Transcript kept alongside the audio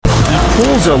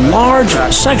pulls a large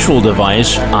sexual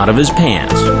device out of his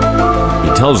pants.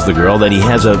 He tells the girl that he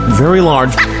has a very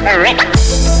large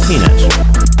penis.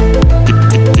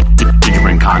 Did you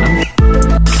bring condoms?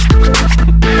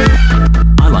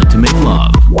 I like to make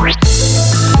love.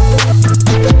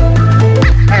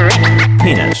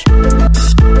 Penis.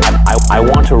 I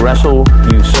want to wrestle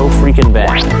you so freaking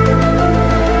bad.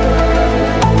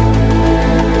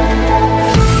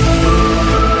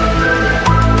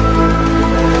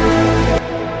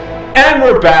 And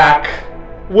we're back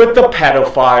with the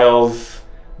pedophiles.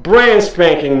 Brand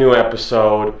spanking new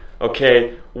episode,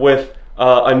 okay, with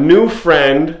a new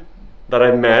friend that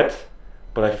I met,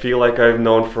 but I feel like I've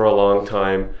known for a long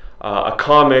time. A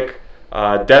comic,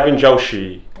 Devan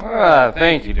Joshi.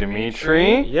 Thank you,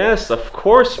 Dimitri. Yes, of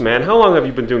course, man. How long have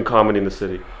you been doing comedy in the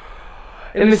city?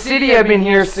 In the city, I've been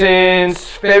here since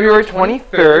February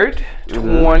 23rd,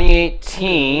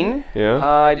 2018. Yeah.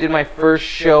 I did my first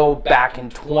show back in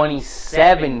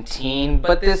 2017,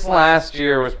 but this last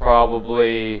year was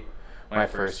probably my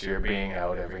first year being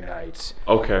out every night.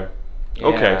 Okay. Yeah.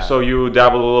 Okay, so you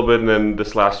dabbled a little bit, and then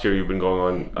this last year you've been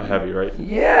going on heavy, right?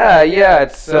 Yeah,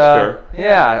 it's... That's fair.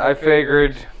 Yeah, I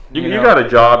figured... You got a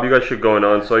job, you got shit going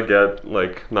on, so I get,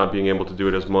 like, not being able to do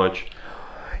it as much.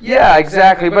 Yeah,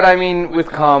 exactly. But I mean, with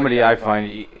comedy, I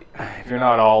find if you're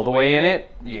not all the way in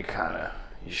it, you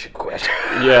should quit.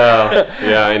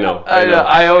 Yeah, I know.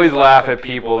 I always laugh at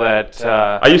people that...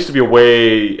 I used to be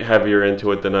way heavier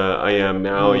into it than I am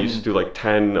now. I used to do like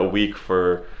 10 a week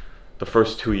for the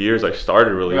first 2 years I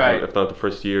started, really, right. If not the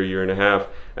first year and a half.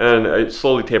 And it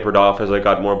slowly tapered off as I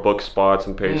got more book spots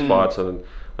and paid spots, and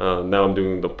now I'm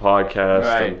doing the podcast.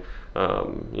 Right. And,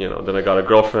 then I got a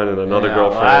girlfriend and another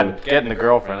girlfriend. Well, getting a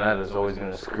girlfriend, that is always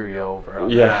going to screw you over.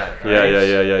 Yeah.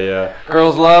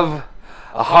 Girls love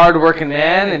a hard-working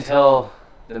man until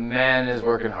the man is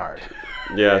working hard.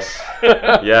 Yes.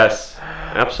 Yes.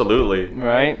 Absolutely.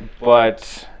 Right?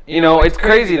 But, it's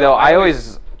crazy, though.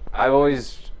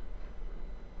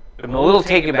 I'm a little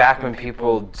taken back when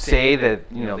people say that,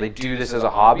 they do this as a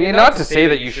hobby. And not to say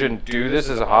that you shouldn't do this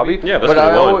as a hobby. Yeah, that's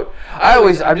what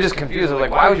I'm just confused. I'm like,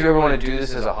 why would you ever want to do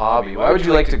this as a hobby? Why would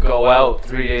you like to go out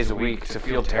 3 days a week to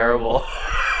feel terrible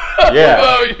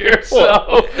about yourself?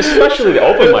 Well, especially the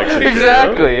open mics.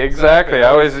 Exactly. I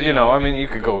always, you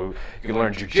could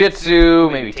learn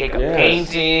jujitsu, maybe take up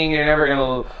painting. You're never going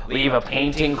to leave a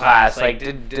painting class. Like,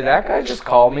 did that guy just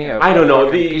call me I don't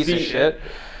know. Piece of shit?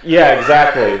 Yeah,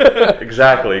 exactly.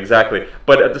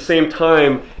 But at the same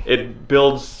time, it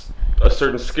builds a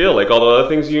certain skill. Like all the other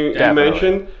things you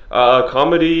mentioned,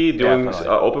 comedy, doing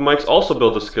open mics also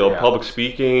builds a skill. Yeah. Public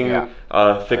speaking,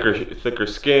 thicker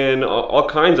skin, all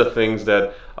kinds of things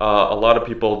that a lot of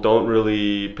people don't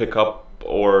really pick up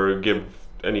or give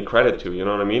any credit to. You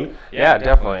know what I mean? Yeah,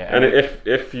 definitely. And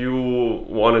if you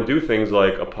want to do things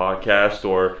like a podcast,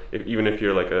 or even if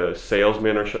you're like a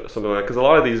salesman or something like that, because a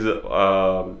lot of these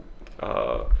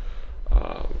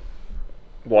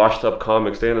washed up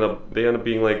comics, they end up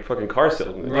being like fucking car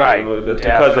salesmen, right?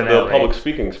 Because of the public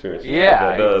speaking experience.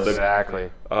 Yeah,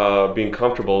 exactly. Being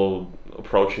comfortable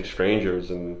approaching strangers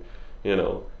and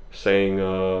saying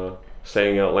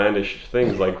outlandish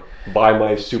things like buy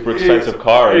my super expensive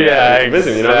car.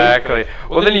 Exactly. You know what I mean?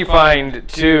 Well, then you find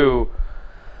too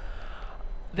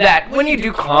that when you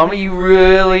do comedy, you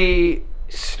really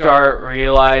start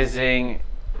realizing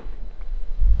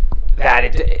that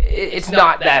it's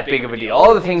not that big of a deal.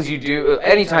 All the things you do,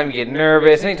 anytime you get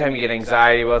nervous, anytime you get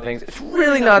anxiety about things, it's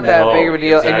really not that big of a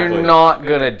deal, and you're not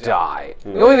gonna die.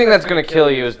 The only thing that's gonna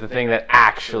kill you is the thing that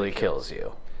actually kills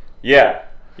you. Yeah,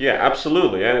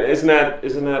 absolutely. And isn't that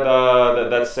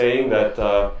that saying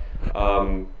that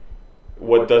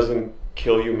what doesn't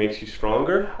kill you makes you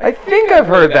stronger? I think I've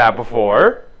heard that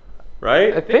before.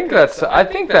 Right? I think that's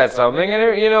something, and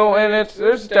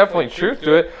there's definitely truth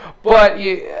to it. But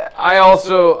I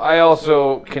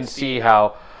also can see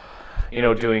how,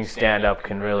 doing stand up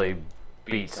can really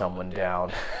beat someone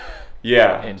down.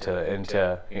 Yeah.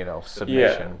 Into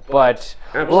submission. Yeah. But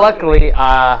absolutely. Luckily,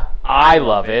 I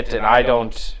love it, and I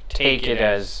don't take it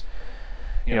as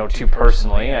too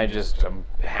personally. I'm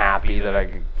happy that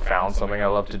I found something I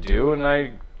love to do, and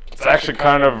it's actually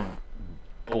kind of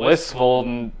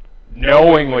blissful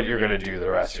knowing what you're going to do the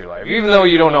rest of your life, even though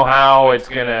you don't know how it's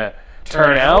going to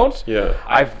turn out. Yeah.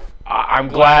 I'm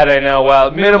glad I know. Well,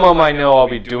 at minimum, I know I'll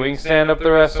be doing stand-up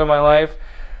the rest of my life,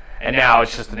 and now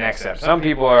it's just the next step. Some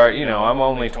people are, I'm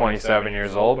only 27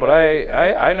 years old, but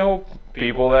I know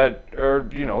people that are,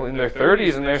 in their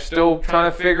 30s, and they're still trying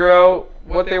to figure out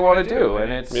what they want to do,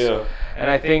 and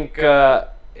and I think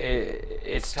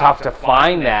it's tough to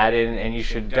find that, and you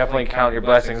should definitely count your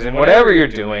blessings in whatever you're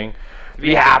doing.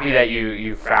 be happy that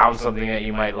you found something that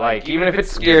you might like, even if it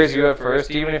scares you at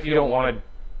first, even if you don't want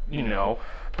to,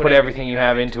 put everything you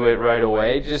have into it right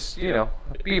away. Just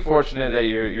be fortunate that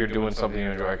you're doing something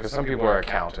you enjoy, because some people are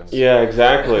accountants. Yeah,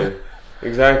 exactly.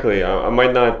 I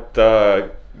might not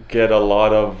get a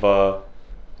lot of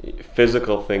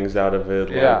physical things out of it,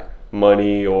 like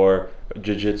money or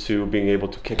jiu-jitsu, being able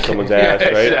to kick someone's ass,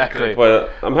 right? Exactly.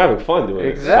 But I'm having fun doing it.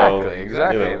 Exactly.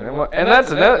 And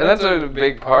that's a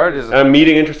big part. I'm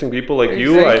meeting interesting people like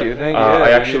you. Thank you.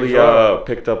 I actually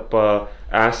picked up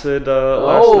acid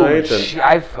last night. And,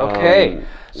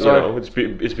 so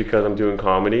it's because I'm doing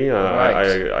comedy.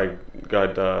 I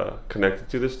got connected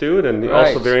to this dude, and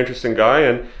also a very interesting guy,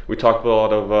 and we talked about a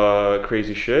lot of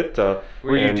crazy shit.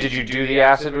 Did you do the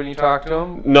acid when you talked to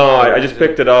him? No, I just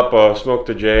picked it up, smoked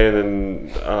a J,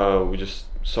 and then we just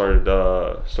started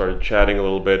chatting a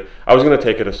little bit. I was gonna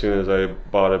take it as soon as I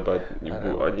bought it, but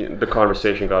the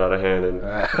conversation got out of hand, and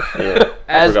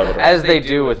as they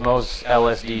do with most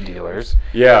LSD dealers.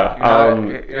 Yeah,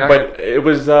 but it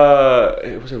was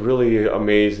a really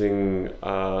amazing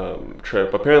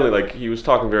trip. Apparently, he was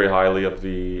talking very highly of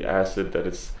the acid, that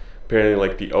it's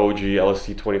apparently the OG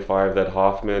LSD-25 that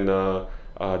Hoffman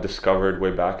discovered way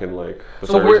back in the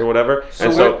 30s or whatever.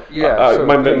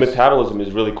 My metabolism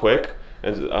is really quick.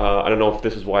 And I don't know if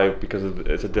this is why, because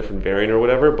it's a different variant or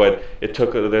whatever, but it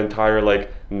took the entire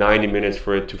 90 minutes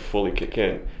for it to fully kick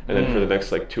in, and then for the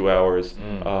next 2 hours.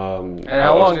 And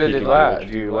how long did it last?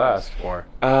 Do you last for?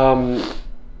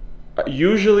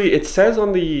 Usually, it says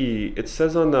on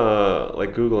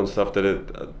Google and stuff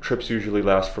that trips usually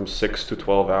last from 6 to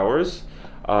 12 hours.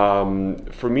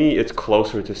 For me, it's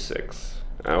closer to 6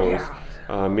 hours. Yeah.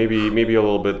 Maybe a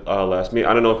little bit less.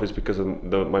 I don't know if it's because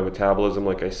of my metabolism,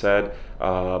 like I said,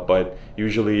 but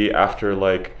usually after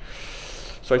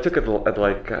so I took it at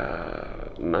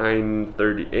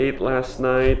 9:38 last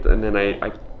night, and then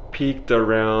I peaked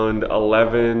around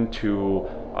 11 to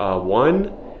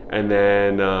 1, and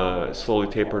then slowly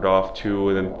tapered off 2,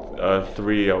 and then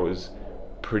 3 I was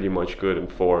pretty much good, and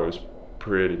 4 I was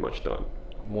pretty much done.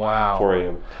 Wow. 4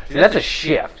 a.m. See, that's a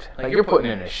shift. You're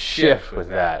putting in a shift with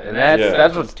that, and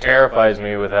that's what terrifies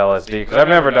me with LSD, because I've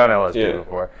never done LSD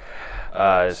before.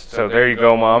 So there you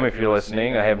go, Mom, if you're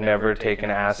listening. I have never taken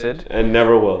acid. And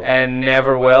never will.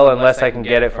 Unless I can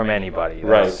get it from anybody.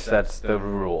 That's the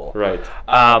rule. Right.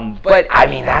 But I've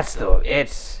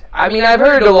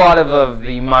heard a lot of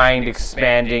the mind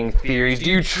expanding theories.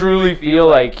 Do you truly feel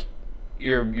like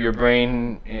your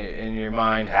brain and your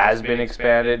mind has been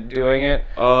expanded doing it?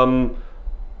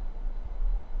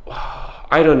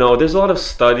 I don't know. There's a lot of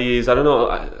studies. I don't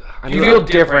know. Do you feel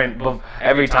different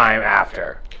every time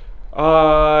after?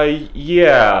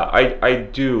 Yeah, I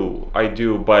do.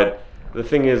 But the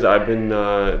thing is, I've been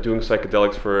doing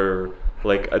psychedelics for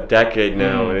a decade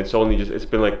now, and it's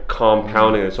been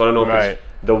compounding it. So I don't know if it's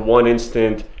the one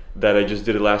instant that I just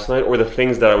did it last night, or the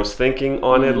things that I was thinking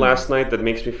on it last night that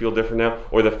makes me feel different now,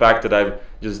 or the fact that I've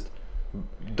just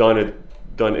done it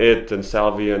and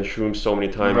salvia and shrooms so many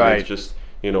times. It's just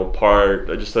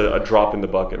just a drop in the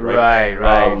bucket, right?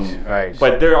 Right.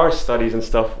 But there are studies and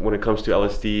stuff when it comes to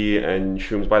LSD and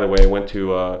shrooms. By the way, I went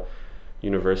to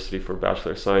university for a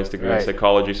Bachelor of Science degree in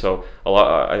psychology, so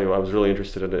I was really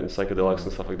interested in psychedelics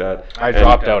and stuff like that. I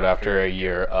dropped out after a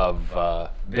year of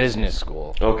business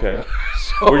school. Okay.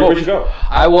 Where'd you go?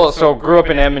 I grew up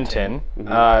in Edmonton.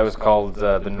 It was called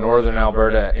the Northern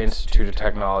Alberta Institute of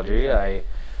Technology.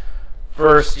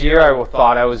 First year, I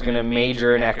thought I was going to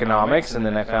major in economics, and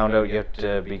then I found out you have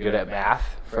to be good at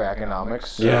math for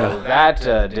economics. So that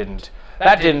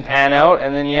didn't pan out,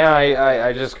 and then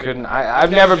I just couldn't.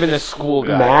 I've never been a school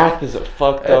guy. Math is a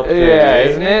fucked up thing.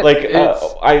 Isn't it?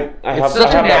 I have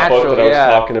that book that I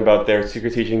was talking about there,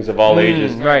 Secret Teachings of All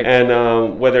Ages, right?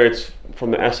 And whether it's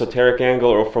from the esoteric angle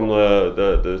or from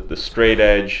the straight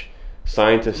edge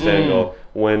scientist angle,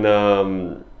 when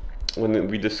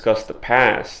we discuss the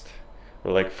past,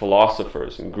 or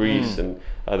philosophers in Greece and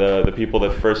the people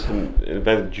that first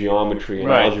invented geometry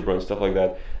and algebra and stuff like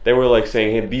that, they were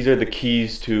saying, hey, these are the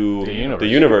keys to the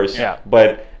universe. Yeah.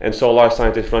 And so a lot of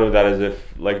scientists run with that as if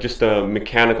just the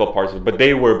mechanical parts of it. But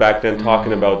they were back then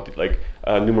talking about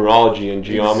numerology and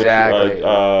geometry. Exactly.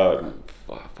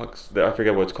 I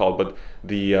forget what it's called, but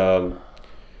the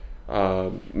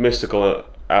mystical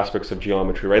aspects of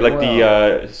geometry, right?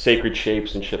 The sacred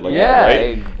shapes and shit like that,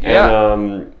 right?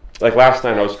 And last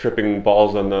night I was tripping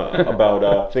balls on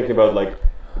about thinking about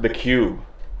the cube.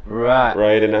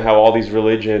 Right, and how all these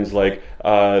religions,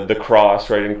 the cross,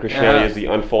 right, in Christianity is the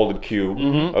unfolded cube.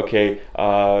 Okay,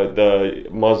 the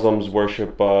Muslims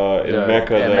worship in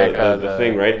Mecca, the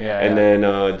thing, right, and then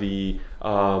the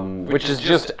Which is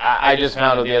just, I just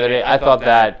found out the other day. I thought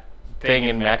that thing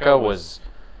in Mecca was,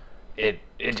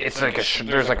 it's like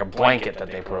there's like a blanket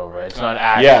that they put over it. It's not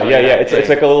actually. Yeah. It's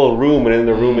like a little room, and in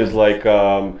the room is like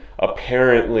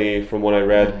apparently, from what I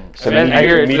read, some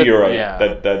meteorite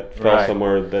that fell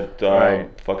somewhere that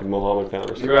fucking Muhammad found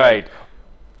or something. Right.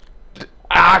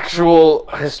 Actual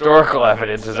historical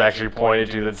evidence is actually pointed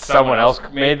to that someone else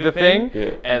made the thing,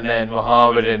 and then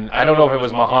Muhammad, and I don't know if it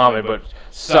was Muhammad, but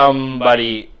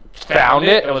somebody found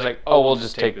it and was like, oh, we'll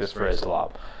just take this for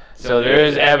Islam. So there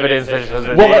is evidence that shows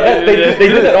that they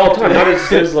do that all the time. Not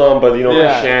just Islam, but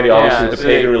Christianity, obviously, the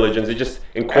pagan religions. They just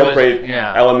incorporate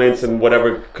elements and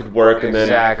whatever could work, and then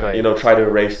try to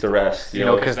erase the rest.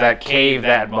 Because that cave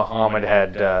that Muhammad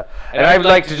had, and I'd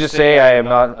like to just say I am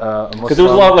not a Muslim. Because there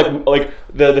was a lot of like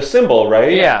the symbol,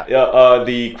 right? Yeah.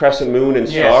 The crescent moon and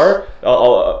star. A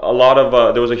lot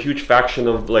of there was a huge faction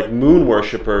of like moon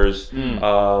worshippers,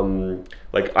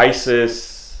 like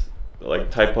ISIS.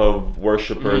 Like type of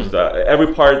worshippers.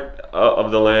 Every part of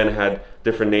the land had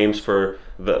different names for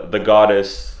the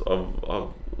goddess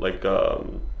of like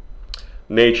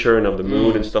nature and of the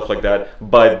moon and stuff like that.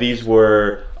 But these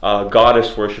were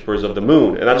goddess worshippers of the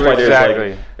moon, and that's why there's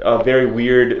like very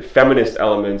weird feminist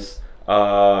elements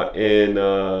in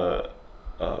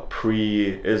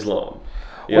pre-Islam.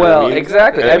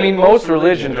 Exactly. I mean, most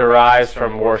religion derives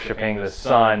from worshiping the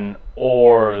sun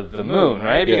or the moon,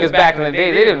 right? Because back in the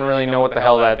day, they didn't really know what the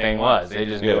hell that thing was. They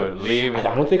just knew it would leave.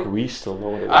 I don't think we still know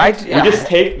what it is. We just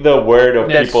take the word of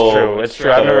people. It's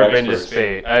true. I've never been to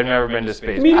space. I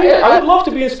mean, I would love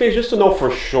to be in space just to know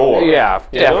for sure. Yeah,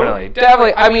 definitely.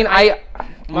 I mean,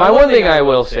 my one thing I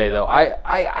will say though,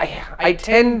 I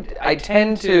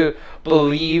tend to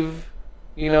believe,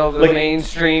 the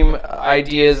mainstream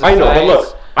ideas. I know, but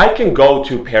look, I can go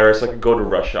to Paris, I could go to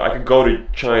Russia, I could go to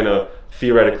China,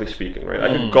 theoretically speaking, right? I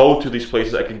could go to these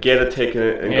places, I could get a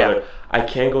ticket and go there. I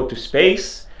can't go to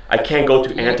space. I can't go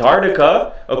to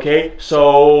Antarctica, okay?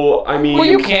 So, I mean... Well,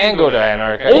 you can go to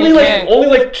Antarctica. Only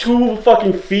like 2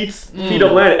 fucking feet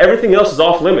of land. Everything else is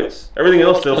off limits. Everything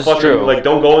else, they'll fucking, like,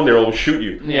 don't go in there, it'll shoot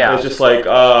you. Yeah. And it's just like,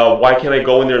 why can't I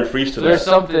go in there and freeze to death?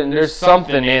 There's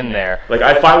something in there. Like,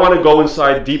 if I want to go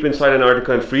deep inside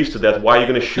Antarctica and freeze to death, why are you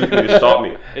going to shoot me to stop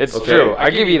me? It's true. I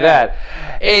give you that.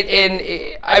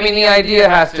 I mean, the idea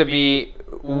has to be,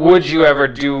 would you ever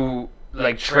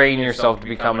train yourself to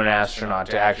become an astronaut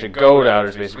to actually go to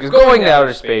outer space? Because going to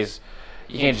outer space,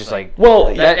 you can't just and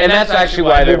that's actually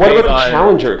why they're. What about the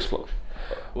Challenger explosion?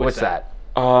 What's that?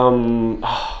 Let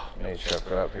me check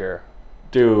it up here.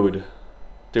 Dude,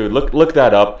 look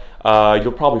that up.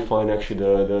 You'll probably find actually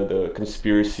the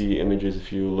conspiracy images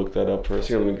if you look that up first.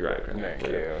 Here, let me grab it. Thank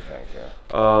you.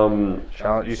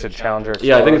 You said Challenger explosion?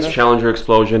 Yeah, I think it's Challenger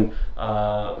explosion.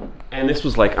 And this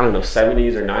was like, I don't know,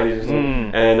 70s or 90s or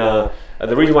something. And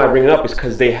the reason why I bring it up is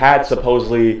because they had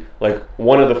supposedly like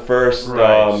one of the first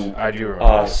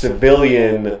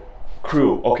civilian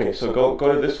crew. Okay, so go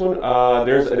to this one.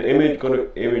 There's an image, go to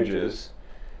images.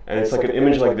 And it's like an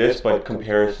image like this, but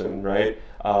comparison, right?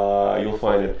 You'll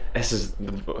find it. This is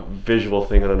the visual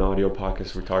thing on an audio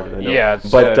podcast, retarded, I know. Yeah,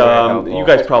 but you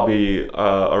guys probably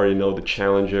already know the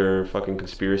Challenger fucking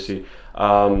conspiracy.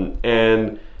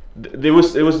 And it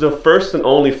was the first and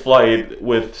only flight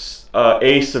with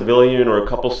a civilian or a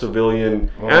couple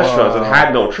civilian astronauts that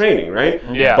had no training, right?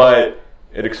 Yeah. But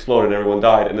it exploded and everyone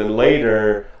died. And then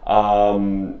later,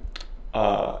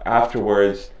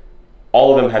 afterwards,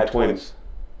 all of them had twins.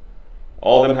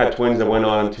 All of them had twins that went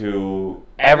on to...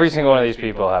 Every single one of these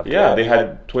people have twins. Yeah, they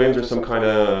had twins or some kind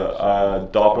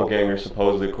of doppelganger,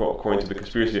 supposedly, according to the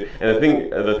conspiracy. And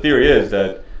the theory is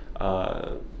that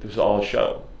this was all a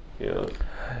show,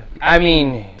 I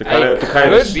mean, to kind of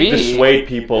dissuade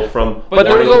people from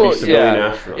wanting to be civilian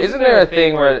astronauts. Isn't there a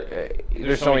thing where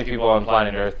there's so many people on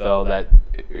planet Earth, though, that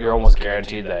you're almost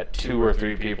guaranteed that 2 or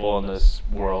 3 people in this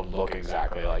world look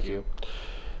exactly like you?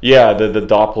 Yeah, the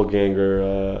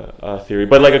doppelganger theory,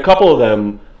 but like a couple of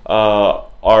them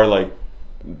are like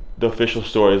the official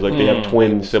stories. Like they have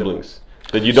twin siblings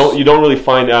that you don't really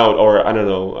find out, or I don't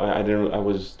know. I don't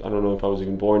know if I was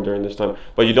even born during this time,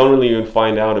 but you don't really even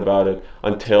find out about it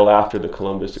until after the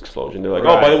Columbus explosion. They're like,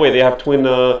 oh, by the way, they have twin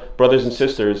brothers and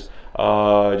sisters.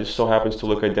 Just so happens to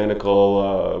look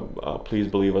identical. Please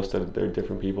believe us that they're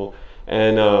different people,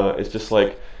 and it's just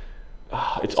like.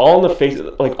 It's all in the face.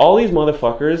 Like all these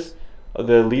motherfuckers,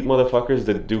 the elite motherfuckers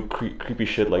that do creepy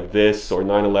shit like this or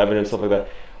 9/11 and stuff like that.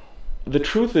 The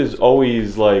truth is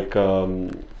always like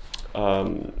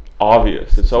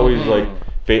obvious. It's always like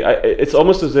it's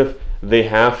almost as if they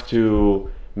have to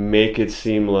make it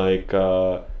seem like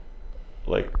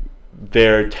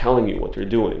they're telling you what they're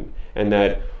doing. and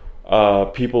that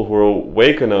people who are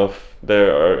awake enough that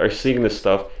are seeing this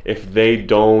stuff, if they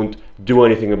don't do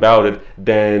anything about it,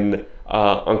 then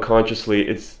unconsciously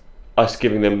it's us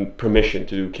giving them permission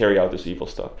to carry out this evil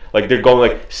stuff. Like they're going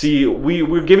like, see,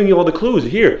 we're giving you all the clues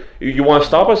here. You want to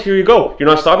stop us? Here you go. You're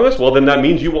not stopping us? Well, then that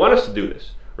means you want us to do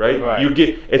this, right?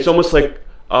 It's almost like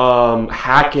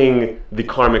hacking the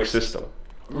karmic system.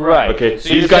 Right. Okay. So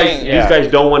these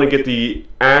guys don't want to get the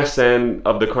ass end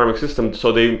of the karmic system,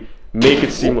 so they make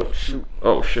it seem like,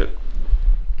 oh shit.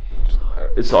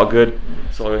 It's all good.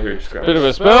 It's all good here. Just grab Bit of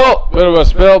a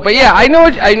spill. But yeah, I know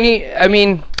what I need. I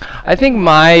mean, I think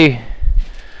my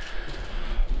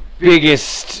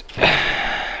biggest,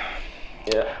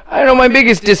 my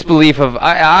biggest disbelief of,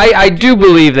 I do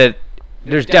believe that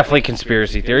there's definitely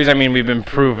conspiracy theories. I mean, we've been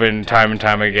proven time and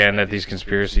time again that these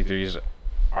conspiracy theories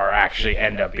are actually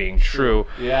end up being true.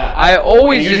 Yeah. I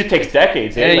always it usually takes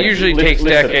decades. And it usually takes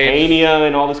decades. Lithuania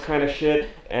and all this kind of shit,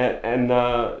 and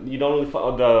you don't really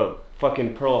follow the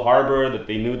fucking Pearl Harbor, that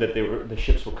they knew that the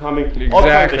ships were coming. Exactly. All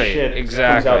kinds of shit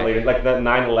comes out later. Like that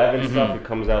 9/11 stuff, it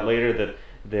comes out later that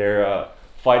their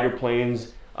fighter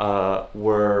planes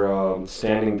were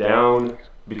standing down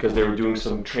because they were doing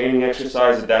some training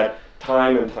exercise at that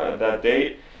time and that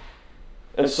date,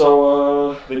 and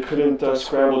so they couldn't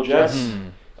scramble jets.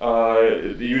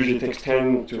 It usually takes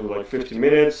 10 to like 50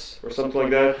 minutes or something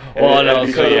like that.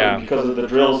 Because of the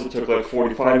drills, it took like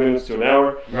 45 minutes to an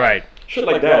hour. Right. Shit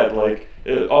like that. Like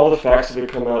all the facts have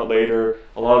come out later.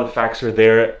 A lot of the facts are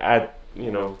there at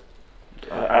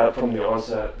from the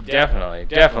onset.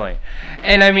 Definitely.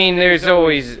 And I mean, there's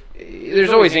always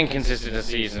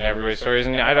inconsistencies in everybody's stories,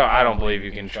 and I don't believe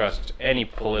you can trust any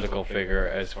political figure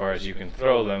as far as you can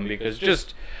throw them, because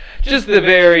just the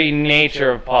very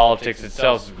nature of politics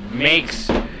itself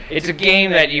it's a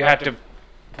game that you have to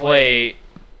play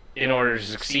in order to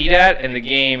succeed at, and the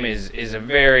game is a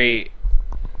very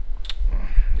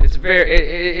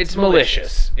it's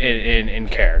malicious in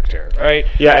character, right?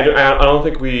 Yeah, I don't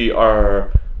think we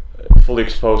are fully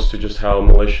exposed to just how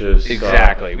malicious.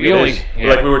 Exactly.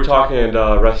 Like we were talking at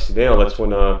Rusty Nail. That's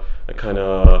when I kind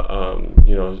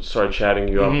of started chatting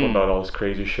you up about all this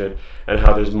crazy shit and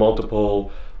how there's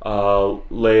multiple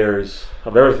layers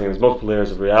of everything. There's multiple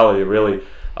layers of reality, really.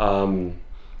 And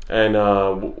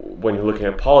when you're looking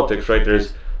at politics, right?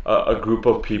 There's a group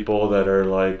of people that are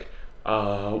like.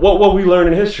 What we learn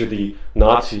in history, the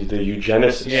Nazis, the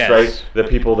eugenicists, right? The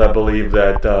people that believe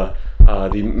that the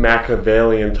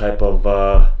Machiavellian type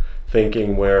of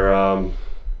thinking, where I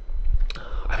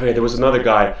forget, there was another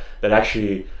guy that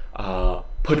actually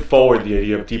put forward the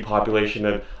idea of depopulation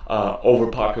and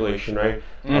overpopulation, right?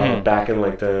 Back in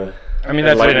like the. I mean,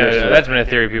 that's been a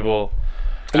theory people.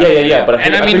 Yeah. But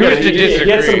and I mean, who's to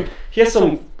disagree?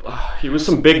 He was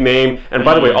some big name, and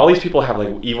by the way, all these people have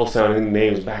like evil sounding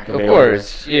names back in the day. Of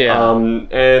course, yeah.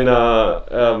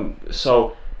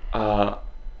 So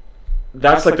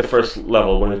that's like the first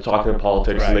level when we're talking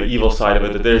politics and the evil side of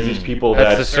it. That there's these people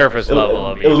that's the surface level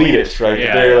of elitists, right?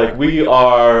 Yeah. They're like, we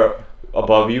are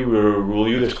above you, we rule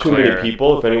you. There's too many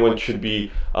people. If anyone should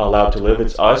be allowed to live,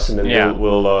 it's us, and then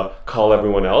we'll call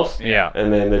everyone else. Yeah.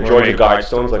 And then the Georgia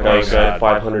Guidestones, like I said,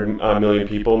 500 million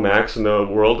people max in the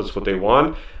world is what they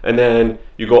want. And then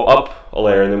you go up a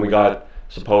layer, and then we got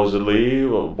supposedly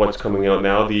what's coming out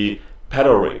now, the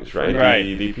pedo rings, right?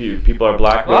 The people are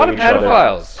blackmailing each other. A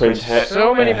lot of pedophiles.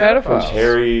 So many pedophiles. Prince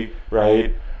Harry,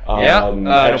 right?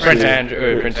 Prince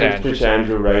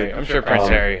Andrew, right? I'm sure Prince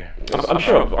Harry. I'm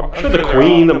sure the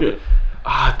Queen.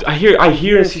 I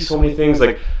hear and see so many things.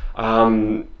 Like,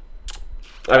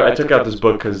 I took out this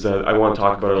book because I want to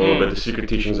talk about it a little bit. The Secret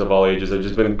Teachings of All Ages. I've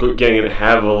just been getting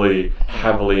heavily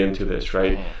into this,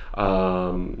 right?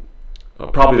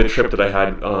 Probably the trip that I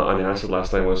had on acid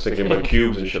last night when I was thinking about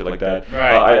cubes and shit like that.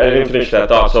 Right. I didn't finish that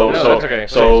thought. That's okay.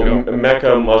 So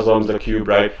Mecca, Muslims, the cube,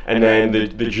 right? And then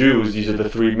the Jews, these are the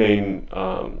three main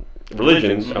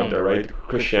religions out there, right?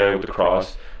 Christianity with the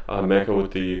cross, Mecca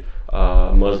with the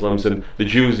Muslims, and the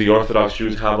Jews, the Orthodox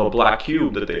Jews, have a black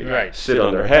cube that they sit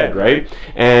on their head, right?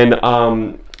 And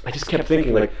I just kept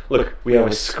thinking, like, look, we have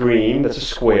a screen that's a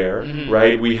square,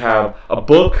 right? We have a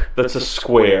book that's a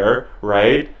square,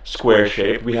 right? Square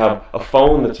shaped. We have a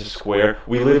phone that's a square.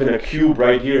 We live in a cube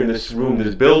right here in this room.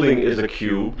 This building is a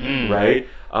cube, right?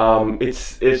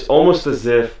 It's almost as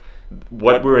if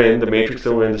what we're in, the matrix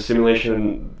that we're in, the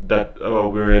simulation that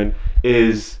we're in,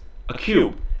 is a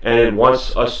cube. And it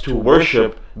wants us to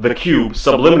worship the cube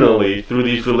subliminally through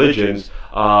these religions,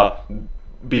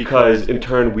 because in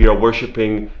turn we are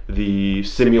worshiping the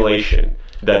simulation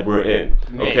that we're in.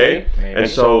 Okay? Maybe. And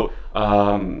so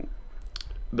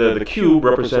the cube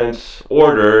represents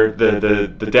order, the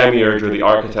demiurge or the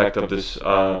architect of this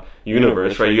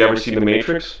universe, right? You ever seen The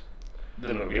Matrix?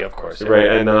 The movie, of course. Yeah.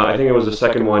 Right, and I think it was the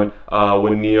second one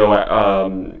when Neo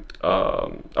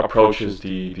approaches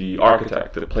the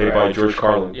architect, played by George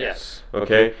Carlin. Yes.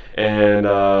 Okay, and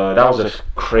that was a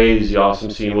crazy, awesome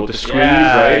scene with the screens,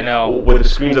 right? I know. With the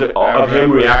screens of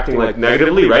him reacting like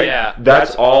negatively, right? Yeah.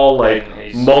 That's all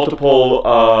like multiple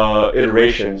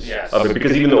iterations of it,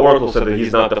 because even the Oracle said that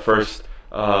he's not the first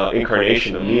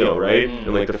incarnation of Neo, right?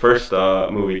 In like the first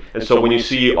movie. And so when you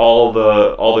see all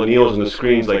the Neos on the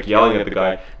screens like yelling at the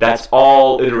guy, that's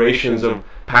all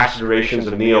past iterations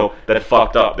of Neo that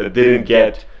fucked up, that didn't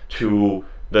get to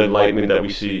the enlightenment that we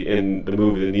see in the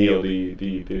movie, the Neo,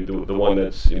 the one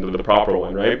that's the proper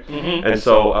one, right? And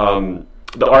so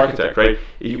the architect, right?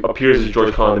 He appears as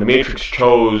George Carlin. The Matrix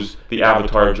chose the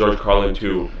avatar of George Carlin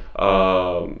to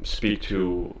speak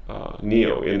to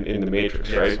Neo in the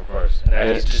Matrix, right? Yes, of course.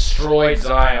 And he's destroyed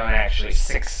Zion actually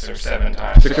 6 or 7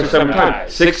 times. 6 or 7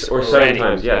 times. 6 or 7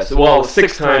 times, yes. Well,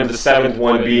 6 times, the 7th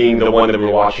one being the one that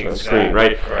we're watching on screen,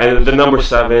 right? Correct. And the number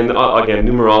 7, again,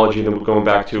 numerology, then going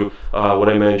back to what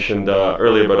I mentioned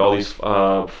earlier about all these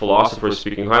philosophers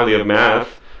speaking highly of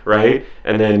math, right?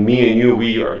 And then me and you,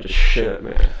 we are just shit,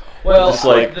 man. Well, just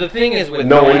like the thing is with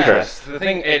no math, interest. The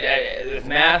thing with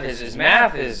math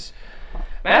is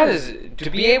to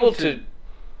be able to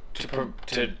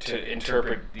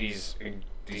interpret these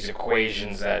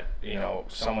equations that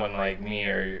someone like me,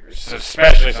 or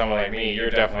especially someone like me,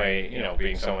 you're definitely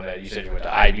being someone that you said you went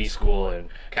to IB school and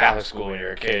Catholic school when you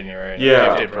were a kid and you were in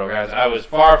gifted programs. I was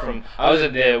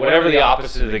at whatever the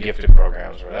opposite of the gifted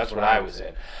programs were. That's what I was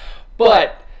in.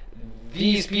 But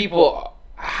these people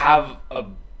have a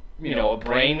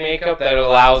brain makeup that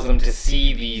allows them to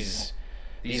see these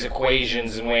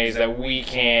equations in ways that we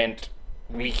can't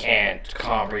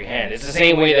comprehend. It's the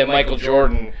same way that Michael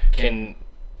Jordan can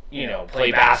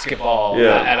play basketball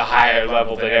at a higher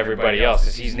level than everybody else,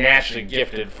 is he's naturally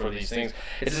gifted for these things.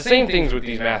 It's the same things with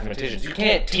these mathematicians. You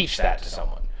can't teach that to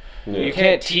someone. Yeah. You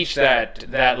can't teach that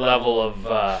level of.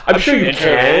 I'm sure you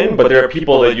can, but there are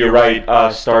people that you're right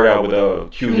start out with a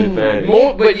huge advantage.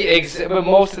 But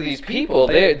most of these people,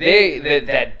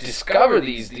 that discover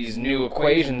these new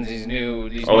equations, these new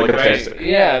like a test.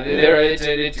 Yeah,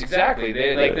 it's exactly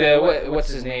what's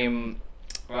his name,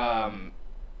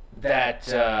 that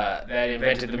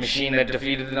invented the machine that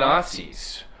defeated the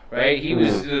Nazis. Right, he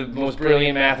was the most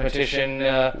brilliant mathematician.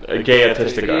 A gay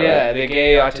autistic guy. Yeah, the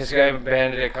gay autistic guy,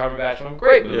 Benedict Cumberbatch.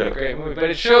 Great movie. But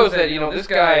it shows that this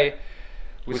guy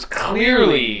was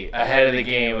clearly ahead of the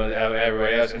game of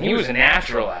everybody else, and he was a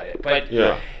natural at it. But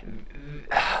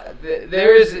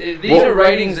these are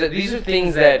writings these are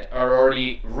things that are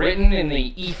already written in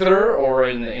the ether or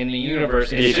in the universe.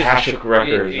 The Akashic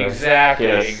records. Exactly,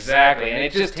 and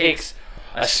it just takes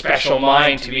a special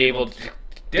mind to be able to.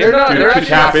 They're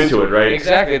tap into it, right?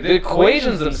 Exactly. The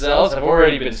equations themselves have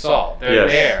already been solved. They're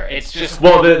there. It's just...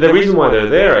 Well, the reason why they're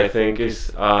there, I think,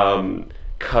 is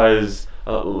because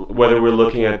whether we're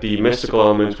looking at the mystical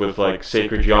elements with, like,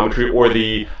 sacred geometry or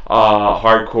the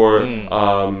hardcore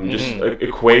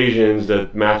equations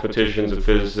that mathematicians and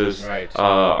physicists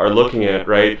are looking at,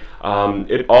 right?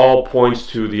 It all points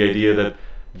to the idea that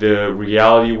the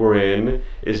reality we're in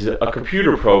is a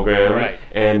computer program,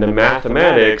 and the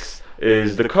mathematics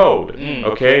is the code,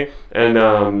 okay? And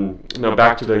now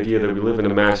back to the idea that we live in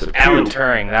a massive cube. Alan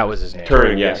Turing, that was his name.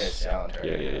 Turing, yes. Alan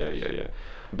Turing. Yeah.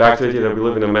 Back to the idea that we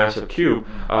live in a massive cube.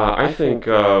 I think,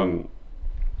 so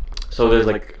there's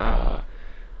like,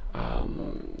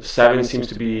 7 seems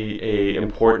to be a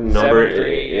important number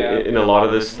in a lot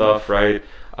of this stuff, right?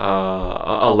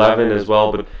 11 as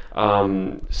well, but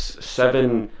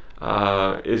 7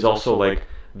 is also like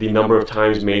the number of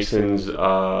times Masons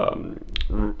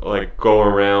like go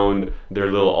around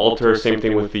their little altar. Same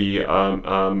thing with the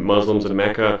Muslims in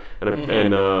Mecca,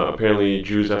 and apparently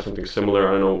Jews have something similar.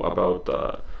 I don't know about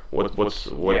what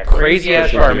crazy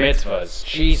ass bar mitzvahs.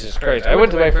 Jesus Christ! I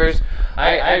went to my first.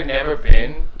 I've never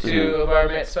been to a bar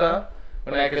mitzvah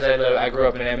because I grew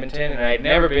up in Edmonton, and I'd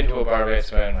never been to a bar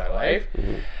mitzvah in my life.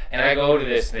 And I go to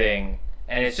this thing.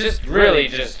 And it's just really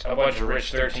just a bunch of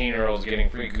rich 13-year-olds getting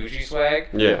free Gucci swag.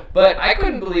 Yeah. But I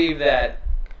couldn't believe that,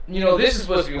 this is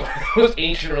supposed to be one of those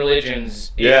ancient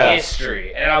religions in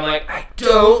history. And I'm like, I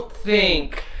don't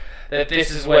think that this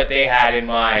is what they had in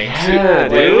mind when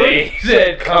they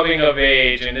said coming of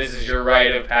age and this is your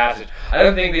rite of passage. I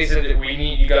don't think they said that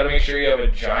you got to make sure you have a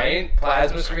giant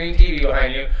plasma screen TV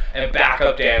behind you and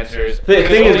backup dancers. The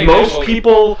thing is, most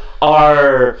people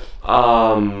are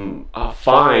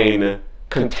fine,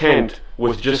 content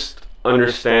with just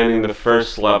understanding the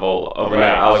first level of an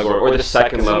allegory or the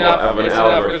second level of an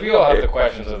allegory. Because we all have the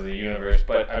questions of the universe,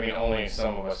 but I mean, only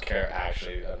some of us care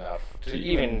actually enough to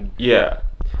even. Yeah,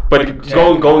 but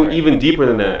going even deeper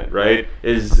than that, right?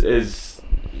 Is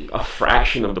a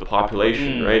fraction of the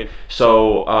population, right?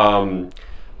 So,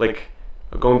 like.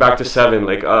 Going back to 7,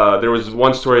 like there was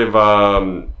one story of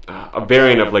a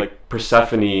variant of like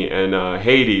Persephone and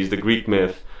Hades, the Greek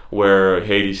myth, where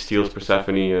Hades steals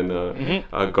Persephone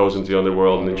and goes into the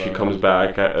underworld, and then she comes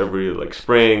back at every like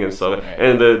spring and stuff. Right.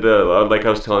 And the like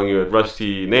I was telling you at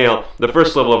Rusty Nail, the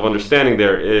first level of understanding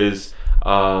there is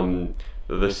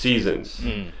the seasons.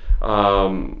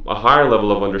 A higher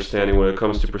level of understanding when it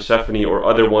comes to Persephone or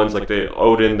other ones like the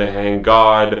Odin, the hanged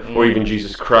god, or even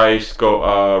Jesus Christ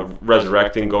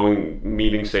resurrecting,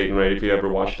 meeting Satan, right? If you ever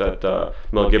watched that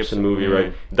Mel Gibson movie,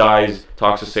 right? Dies,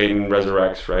 talks to Satan,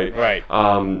 resurrects, right? Right.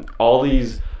 All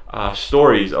these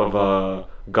stories of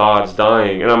gods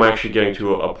dying, and I'm actually getting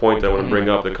to a point that I want to bring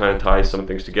up that kind of ties some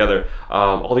things together.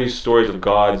 All these stories of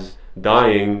gods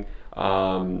dying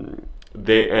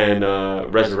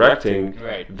resurrecting,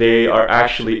 they are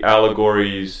actually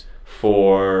allegories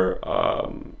for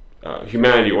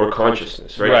humanity or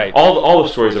consciousness, right? All the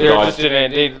stories of God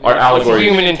are allegories. It's a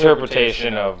human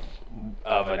interpretation of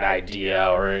an idea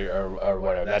or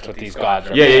whatever. That's what these gods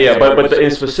are. Yeah. But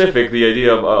in specific, the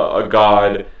idea of a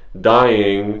god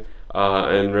dying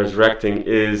and resurrecting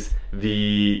is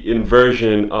the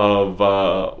inversion of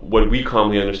what we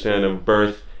commonly understand of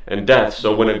birth and death.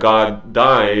 So when a god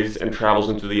dies and travels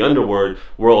into the underworld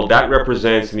world, that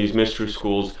represents in these mystery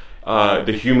schools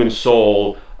the human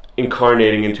soul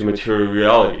incarnating into material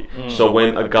reality. So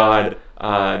when a god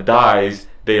dies,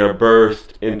 they are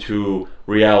birthed into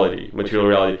reality, material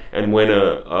reality. And when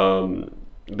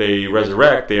they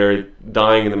resurrect, they are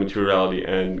dying in the material reality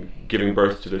and giving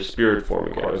birth to their spirit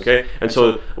form again. Okay, and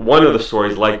so one of the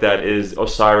stories like that is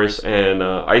Osiris and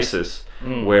Isis.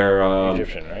 Where the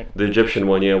Egyptian, right? The Egyptian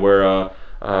one, yeah, where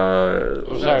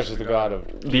Osiris is the god of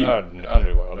the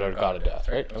underworld, or god of death,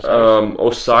 right?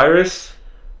 Osiris,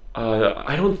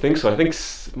 I don't think so. I think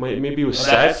maybe it was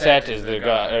Set. Set is the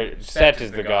god. Set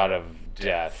is the god of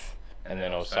death, and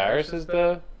then Osiris is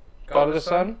the god of the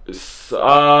sun.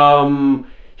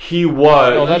 He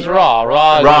was. No, that's Ra.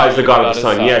 Ra is the god of the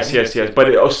sun. Yes. But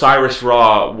Osiris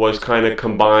Ra was kind of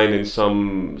combined in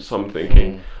some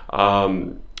thinking.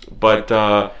 But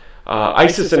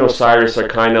Isis and Osiris are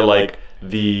kind of like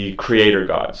the creator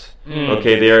gods.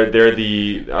 Okay, they're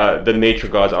the nature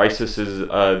gods. Isis is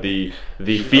the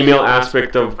female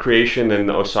aspect of creation,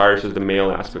 and Osiris is the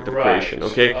male aspect of creation.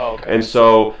 Okay, and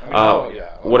so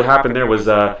what happened there was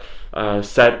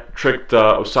Set tricked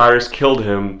Osiris, killed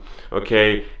him.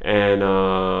 Okay, and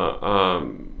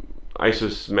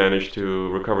Isis managed to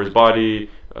recover his body.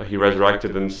 He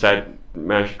resurrected, and Set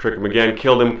managed to trick him again,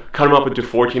 killed him, cut him up into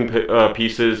 14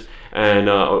 pieces, and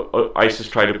Isis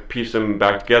tried to piece him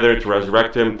back together to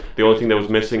resurrect him. The only thing that was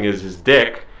missing is his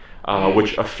dick,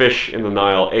 which a fish in the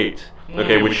Nile ate.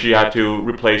 Okay, which she had to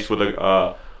replace with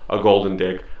a golden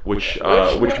dick, which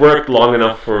worked long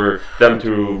enough for them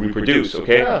to reproduce.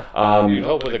 Okay, you'd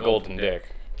hope with a golden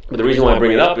dick. But the reason why I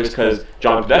bring it up is because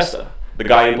John Podesta, the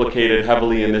guy implicated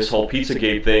heavily in this whole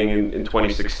Pizzagate thing in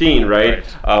 2016, right?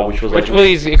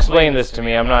 Please explain this to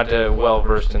me. I'm not well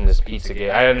versed in this Pizzagate.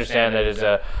 I understand that it's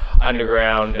a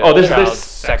underground child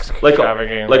sex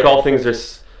trafficking. Like all things,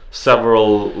 there's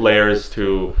several layers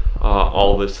to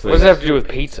all this thing. What does that have to do with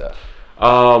pizza?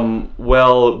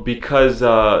 Well, because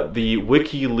the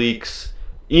WikiLeaks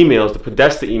emails, the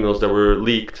Podesta emails that were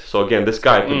leaked. So again, this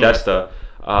guy Podesta,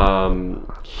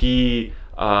 he.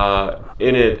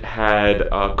 In it had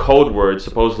code words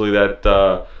supposedly that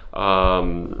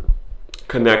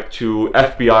connect to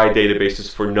FBI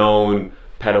databases for known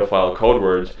pedophile code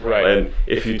words. Right. And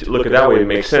if you look at it that way, it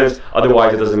makes sense.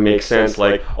 Otherwise, it doesn't make sense.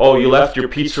 Like, oh, you left your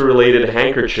pizza-related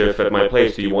handkerchief at my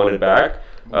place. Do you want it back?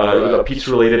 A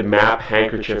pizza-related map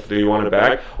handkerchief. Do you want it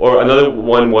back? Or another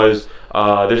one was.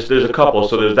 There's a couple.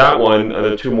 So there's that one, and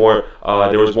then two more.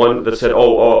 There was one that said,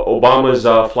 Obama's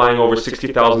flying over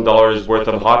 $60,000 worth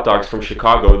of hot dogs from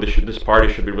Chicago. This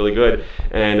party should be really good.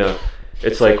 And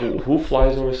it's like, who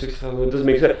flies over 60,000? It doesn't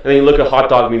make sense. And then you look at hot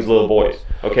dog means little boys.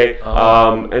 Okay?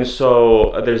 And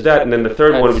so there's that. And then the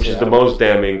third one, which is the most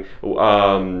damning,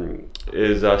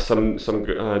 is some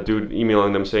dude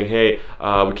emailing them saying, hey,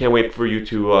 we can't wait for you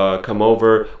to come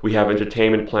over. We have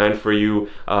entertainment planned for you.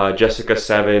 Jessica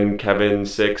 7, Kevin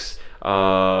 6,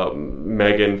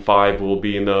 Megan 5 will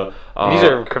be in the... these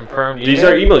are confirmed emails? These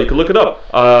are emails. You can look it up.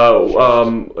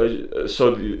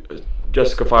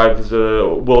 Jessica 5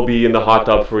 will be in the hot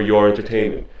tub for your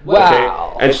entertainment.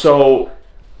 Wow. Okay? And so...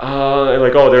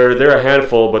 like, oh, they're a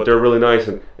handful, but they're really nice,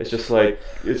 and it's like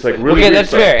really. Okay,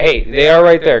 that's fair. Hey, they are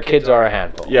right there. Kids are a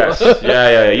handful. Yes,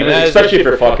 yeah. Even especially if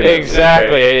you're fucking.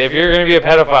 Exactly. Okay. If you're gonna be a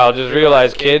pedophile, just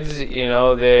realize kids,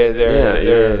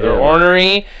 they're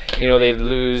ornery. They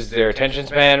lose their attention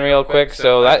span real quick.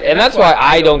 So that's why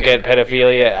I don't get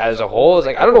pedophilia as a whole. It's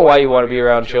like I don't know why you want to be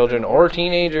around children or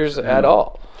teenagers at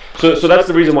all. So that's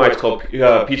the reason why it's called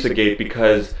Pizzagate,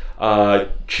 because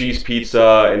cheese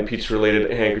pizza and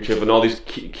pizza-related handkerchief and all these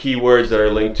keywords that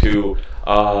are linked to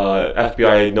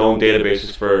FBI known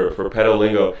databases for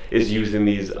pedolingo is used in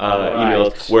these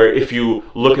emails, where if you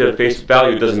look at the face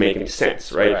value, it doesn't make any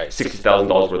sense, right?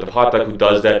 $60,000 worth of hot dog, who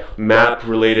does that?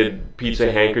 Map-related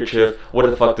pizza handkerchief, what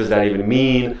the fuck does that even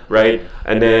mean, right?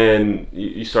 And then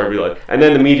you start realizing, and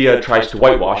then the media tries to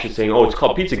whitewash it, saying, oh, it's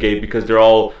called Pizzagate because they're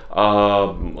all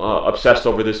obsessed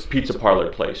over this pizza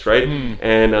parlor place, right?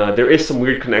 And there is some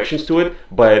weird connections to it,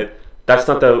 but that's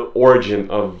not the origin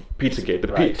of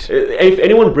Pizzagate. If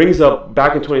anyone brings up,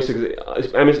 back in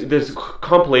 2016, there's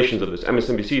compilations of this,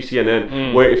 MSNBC,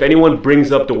 CNN, where if anyone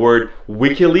brings up the word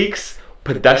WikiLeaks,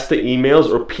 Podesta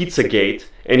emails, or Pizzagate,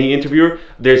 any interviewer,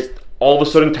 there's all of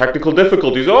a sudden technical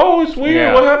difficulties. Oh, it's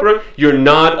weird. What happened? You're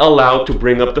not allowed to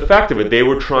bring up the fact of it. They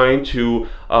were trying to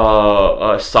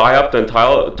psy up the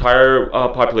entire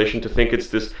population to think it's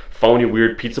this phony,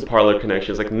 weird pizza parlor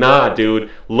connection. It's like, nah, dude,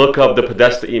 look up the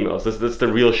Podesta emails. That's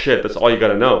the real shit. That's all you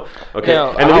gotta know. Okay.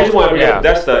 And the reason why I bring up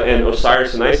Podesta and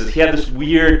Osiris and Isis, he had this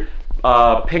weird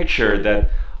picture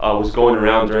that was going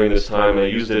around during this time. I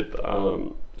used it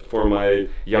for my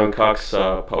Young Cucks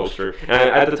poster.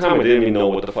 And at the time, I didn't even know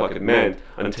what the fuck it meant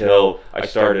until I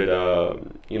started,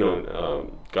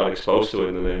 got exposed to it,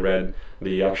 and then I read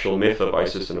the actual myth of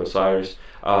Isis and Osiris.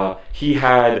 He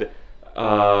had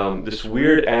this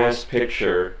weird ass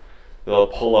picture that I'll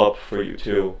pull up for you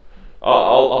too.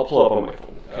 I'll pull up on my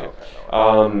phone. Okay.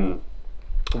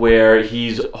 Where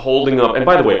he's holding up, and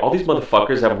by the way, all these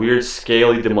motherfuckers have weird,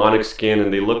 scaly, demonic skin,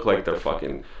 and they look like they're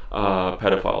fucking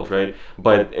pedophiles, right?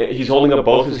 But he's holding up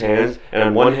both his hands, and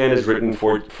on one hand is written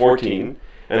 14,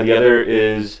 and the other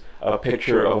is a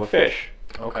picture of a fish.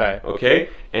 Okay?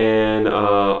 And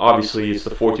obviously it's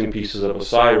the 14 pieces of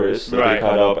Osiris that they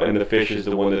cut up, and the fish is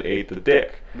the one that ate the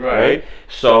dick. Right?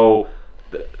 So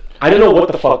I don't know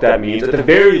what the fuck that means. At the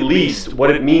very least, what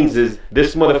it means is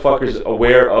this motherfucker's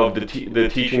aware of the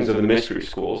teachings of the mystery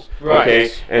schools.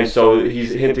 Okay? And so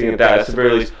he's hinting at that. At the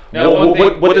very least. Now,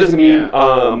 what does it mean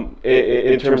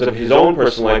in terms of his own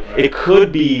personal life? It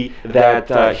could be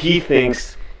that he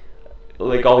thinks,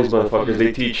 like all these motherfuckers,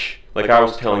 they teach, like I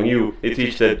was telling you, they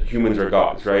teach that humans are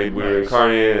gods, right? We're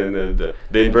incarnated, and the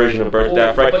inversion of birth,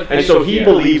 death, right? And so he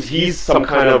believes he's some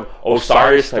kind of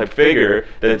Osiris-type figure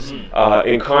that's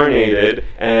incarnated,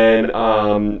 and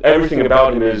everything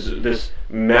about him is this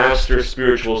master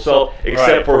spiritual self,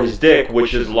 except for his dick,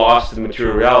 which is lost in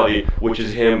material reality, which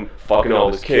is him fucking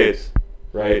all his kids,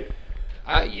 right?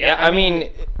 I mean,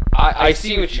 I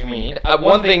see what you mean.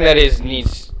 One thing that is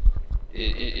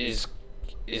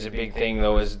a big thing,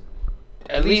 though, is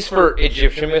at least for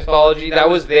Egyptian mythology, that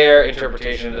was their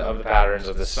interpretation of the patterns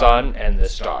of the sun and the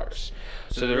stars.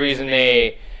 So the reason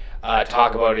they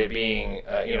talk about it being,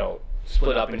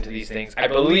 split up into these things, I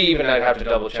believe, and I'd have to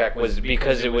double check, was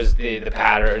because it was the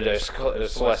pattern, the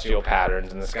celestial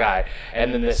patterns in the sky,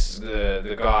 and then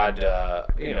the god,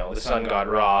 the sun god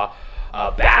Ra,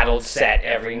 battled Set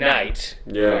every night,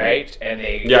 right? And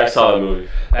I saw the movie.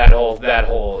 That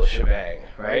whole shebang,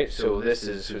 right? So who's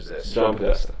this? John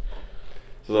Podesta.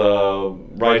 The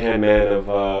right-hand man of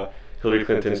Hillary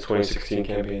Clinton's 2016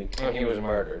 campaign. And he was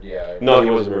murdered, No, he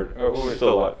wasn't murdered. Who was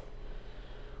still alive?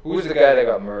 Who was the guy that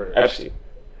got murdered? Epstein.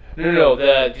 No,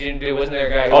 wasn't there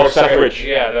a guy who Seth Rich.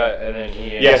 And then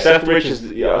he... Seth Rich is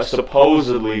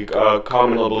supposedly,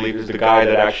 common belief, is the guy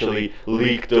that actually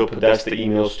leaked the Podesta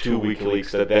emails to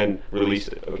WikiLeaks that then released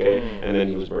it, okay? And then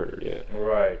he was murdered,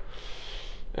 Right.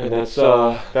 And that's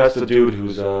the dude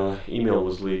whose email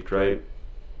was leaked, right?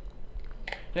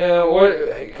 Now, what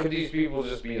could these people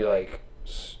just be like,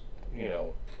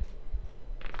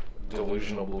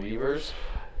 delusional believers?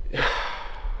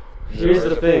 Here's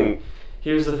the thing.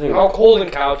 How cold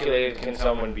and calculated can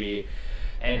someone be,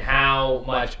 and how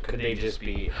much could they just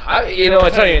be?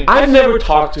 It's not even. I've never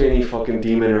talked to any fucking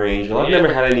demon or angel. I've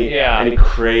never had any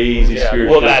crazy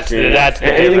spiritual experience. That's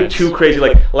anything too crazy.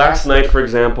 Like last night, for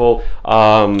example.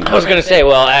 I was gonna say,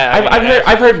 well,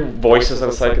 I've heard voices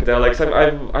on psychedelics.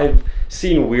 I've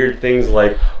seen weird things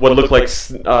like what look like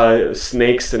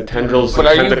snakes and tendrils and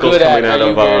tentacles coming out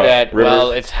of rivers.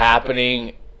 Well, it's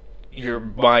happening your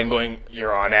mind going,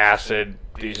 you're on acid.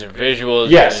 These are visuals.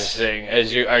 Yes.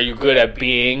 Are you good at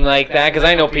being like that? Because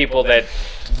I know people that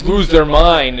lose their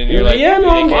mind, and you're like,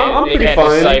 I'm pretty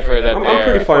fine. Decipher that I'm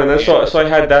pretty fine. And so I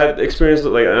had that experience,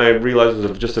 and I realized it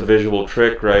was just a visual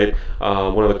trick, right?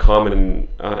 One of the common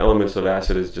elements of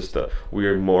acid is just the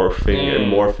weird morphing,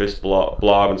 amorphous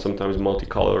blob, and sometimes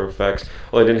multicolor effects.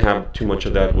 Well, I didn't have too much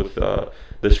of that with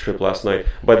this trip last night,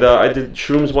 but I did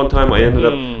shrooms one time. I ended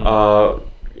up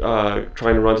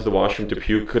trying to run to the washroom to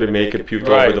puke, couldn't make it, puked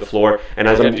over the floor. And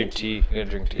as I'm drink tea. You gotta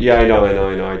drink tea. Yeah, I know.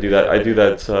 I do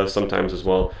that sometimes as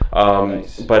well.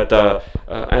 Nice. But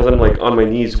as I'm like on my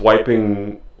knees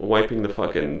wiping the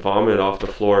fucking vomit off the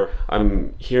floor,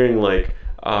 I'm hearing like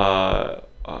bell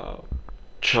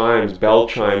chimes,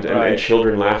 and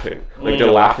children laughing. Like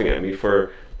they're laughing at me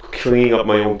for cleaning up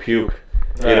my own puke.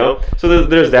 Right. You know. So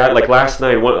there's that. Like last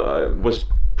night, was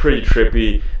pretty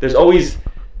trippy. There's always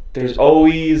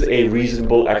a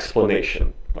reasonable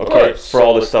explanation, okay, for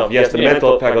all this stuff. Yes, the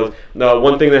mental faculty.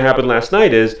 One thing that happened last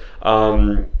night is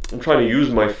I'm trying to use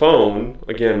my phone.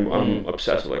 Again, I'm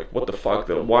obsessed with, like, what the fuck?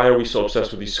 Why are we so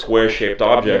obsessed with these square-shaped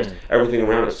objects? Everything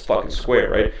around is fucking square,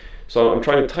 right? So I'm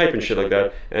trying to type and shit like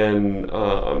that, and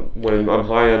when I'm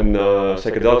high on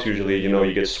psychedelics, usually,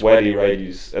 you get sweaty, right?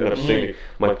 You end up stinging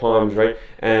my palms, right?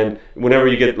 And whenever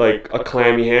you get like a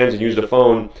clammy hands and use the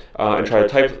phone and try to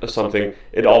type something,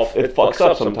 it fucks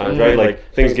up sometimes, right?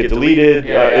 Like things get deleted,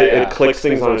 it clicks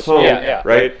things on its own,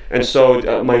 right? And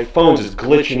so my phone's just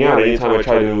glitching out anytime I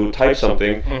try to type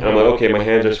something, and I'm like, okay, my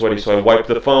hands are sweaty, so I wipe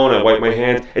the phone, I wipe my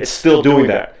hands, it's still doing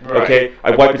that, okay?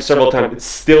 I wipe it several times, it's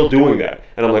still doing that,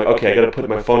 and I'm like, okay, I gotta put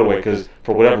my phone away because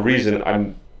for whatever reason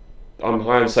I'm high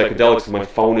on psychedelics and my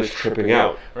phone is tripping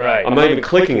out. Right. I'm not even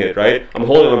clicking it, right? I'm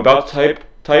about to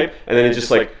type, and then it's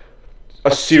just like a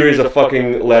series of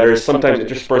fucking letters, sometimes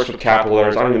interspersed with capital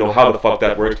letters. I don't even know how the fuck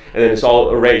that works. And then it's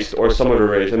all erased or somewhat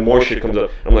erased, and more shit comes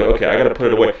up. I'm like, okay, I gotta put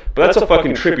it away. But that's a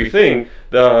fucking trippy thing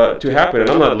to happen, and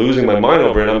I'm not losing my mind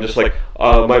over it. I'm just like,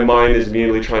 my mind is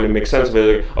immediately trying to make sense of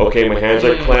it. Like, okay, my hands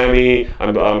are clammy,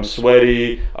 I'm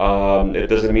sweaty, it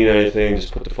doesn't mean anything,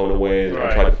 just put the phone away and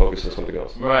try to focus on something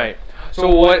else. Right.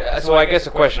 So I guess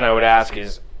the question I would ask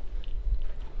is,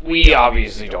 we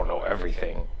obviously don't know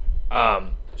everything.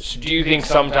 So do you think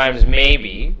sometimes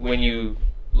maybe when you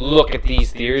look at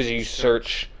these theories, you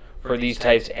search for these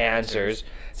types of answers,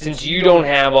 since you don't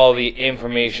have all the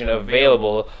information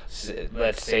available,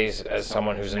 let's say as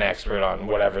someone who's an expert on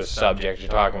whatever subject you're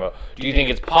talking about, do you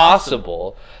think it's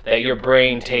possible that your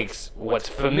brain takes what's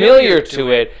familiar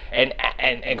to it and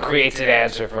creates an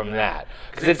answer from that?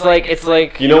 Because it's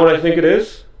like you know what I think it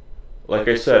is? Like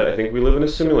I said, I think we live in a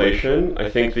simulation. I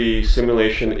think the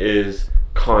simulation is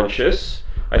conscious.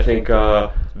 I think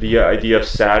the idea of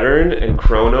Saturn and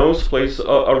Chronos plays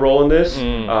a role in this.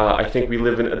 I think we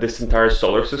live in this entire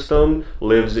solar system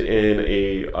lives in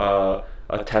a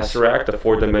tesseract, a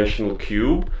four-dimensional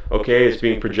cube. Okay, it's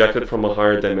being projected from a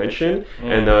higher dimension,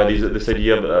 and this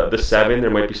idea of the seven. There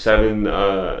might be seven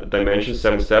dimensions,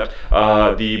 7 steps.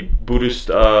 The Buddhist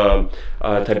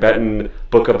Tibetan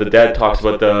Book of the Dead talks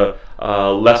about the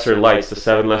lesser lights, the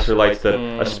 7 lesser lights that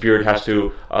a spirit has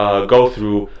to go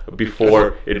through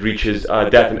before it reaches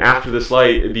death. And after these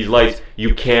lights,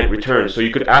 you can't return. So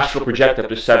you could astral project up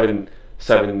to seven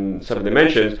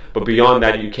dimensions, but beyond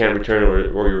that you can't return,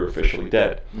 or you're officially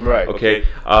dead. Right. Okay.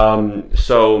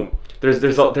 So there's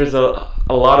a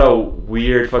lot of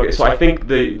weird fucking. So I think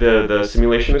the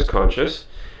simulation is conscious,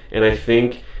 and I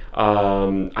think I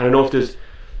don't know if there's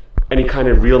any kind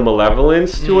of real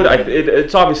malevolence to it.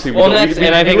 It's obviously we live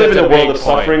in a world of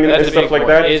suffering and stuff like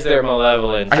that. Is there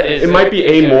malevolence? It might be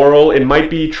amoral. It might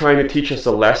be trying to teach us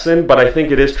a lesson, but I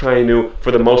think it is trying to,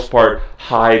 for the most part,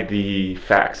 hide the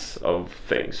facts of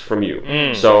things from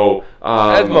you. So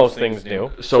as most things do.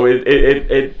 So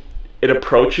it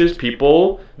approaches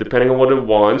people depending on what it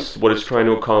wants, what it's trying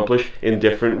to accomplish in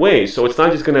different ways. So it's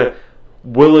not just gonna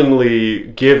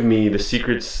willingly give me the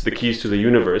secrets, the keys to the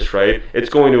universe, right? It's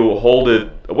going to hold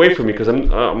it away from me because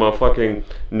I'm a fucking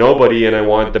nobody and I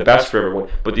want the best for everyone.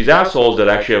 But these assholes that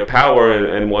actually have power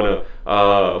and want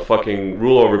to fucking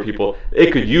rule over people,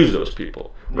 it could use those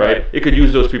people, right? It could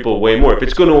use those people way more. If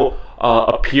it's going to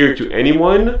appear to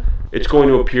anyone, it's going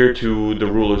to appear to the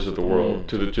rulers of the world,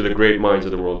 to the great minds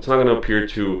of the world. It's not going to appear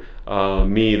to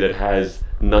me that has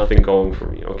nothing going for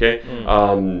me, okay?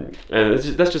 And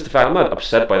that's just the fact. I'm not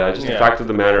upset by that. It's just the fact of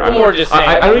the matter. I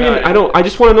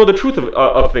just want to know the truth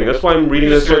of things. That's why I'm reading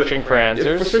this. Searching for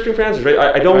answers. For searching for answers, right?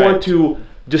 I don't want to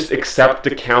just accept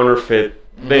the counterfeit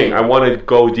thing. I want to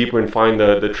go deeper and find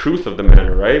the truth of the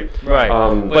matter, right? Right.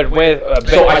 But with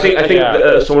so I think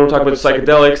so when we're talking about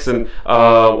psychedelics and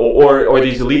or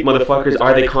these elite motherfuckers,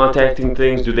 are they contacting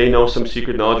things? Do they know some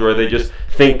secret knowledge, or they just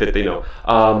think that they know?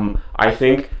 I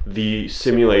think the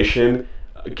simulation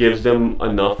gives them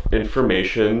enough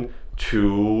information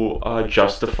to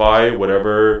justify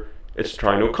whatever it's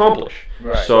trying to accomplish.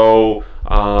 Right. So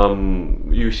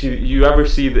you ever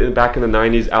see back in the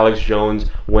 90s, Alex Jones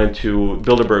went to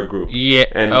Bilderberg Group. Yeah.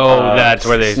 And that's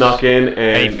where they snuck in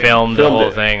and he filmed the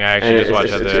whole thing. I actually just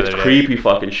watched that the other day. It's creepy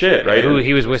fucking shit, right?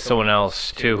 He was with someone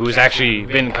else too, who's actually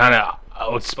been kind of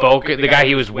outspoken. The guy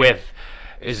he was with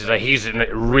is like he's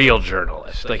a real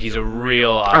journalist. Like he's a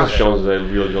real. Alex Jones is a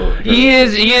real journalist. He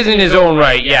is in his own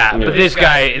right, yeah. But this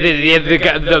guy, the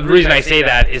guy, the reason I say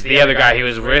that is the other guy he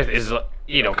was with is,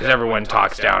 you know, because everyone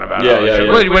talks down about Alex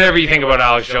Jones. Whatever you think about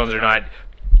Alex Jones or not,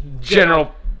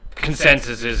 general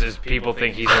consensus is people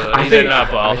think he's a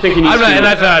nutball. I think he needs to. And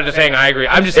that's not saying I agree.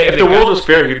 I'm just saying if the world was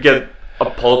fair, he'd get a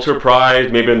Pulitzer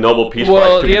Prize, maybe a Nobel Peace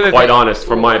Prize, to be quite honest,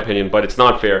 from my opinion, but it's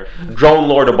not fair. Drone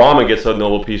Lord Obama gets a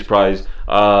Nobel Peace Prize,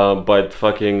 but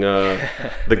fucking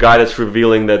the guy that's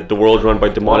revealing that the world's run by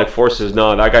demonic forces,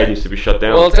 no, that guy needs to be shut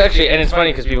down. Well, it's actually, and it's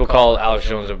funny because people call Alex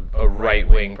Jones a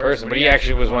right-wing person, but he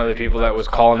actually was one of the people that was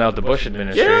calling out the Bush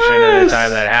administration at the time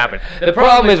that happened. The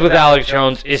problem is with Alex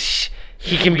Jones is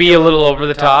he can be a little over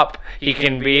the top. He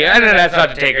can be, and that's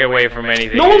not to take away from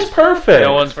anything. No one's perfect.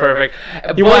 No one's perfect.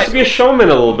 He wants to be a showman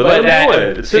a little bit. Let him do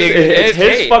it. It's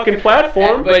his fucking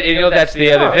platform. But you know, that's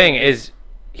the other thing is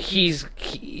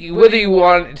whether you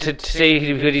want to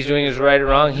say what he's doing is right or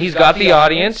wrong, he's got the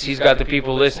audience, he's got the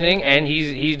people listening, and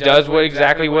he does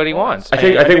exactly what he wants. I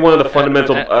think one of the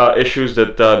fundamental issues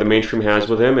that the mainstream has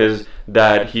with him is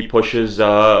that he pushes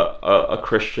a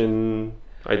Christian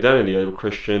identity, a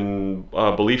Christian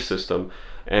belief system.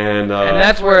 And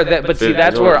that's where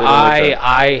that's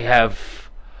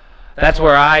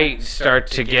where I start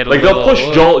to get like they'll push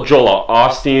Joel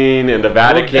Osteen and the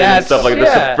Vatican and stuff like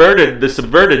the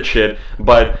subverted shit.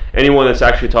 But anyone that's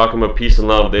actually talking about peace and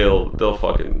love, they'll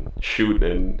fucking shoot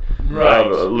and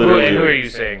literally. Who are you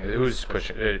saying? Who's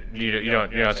pushing? You're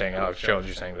not saying Alex Jones.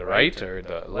 You're saying the right or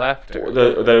the left? Or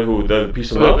the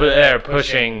peace and love. They're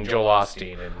pushing Joel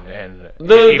Osteen and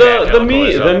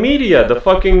the media, the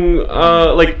fucking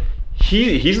like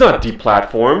he's not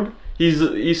deplatformed.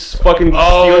 He's fucking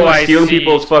stealing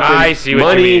people's fucking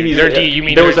money.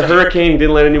 There was a hurricane. He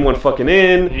didn't let anyone fucking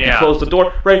in. Yeah. He closed the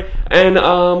door, right? And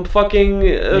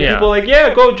people like,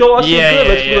 go Joel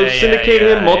Osteen. Let's syndicate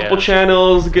him. Multiple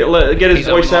channels. Get his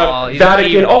voice out.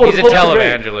 Vatican. He's a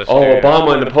televangelist.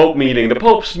 Obama and the Pope meeting. The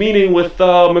Pope's meeting with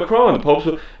Macron. The Pope.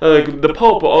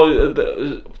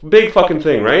 The big fucking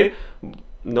thing, right?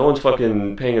 No one's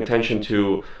fucking paying attention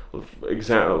to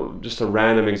just a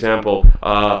random example.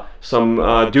 Some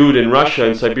dude in Russia,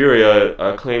 in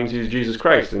Siberia, claims he's Jesus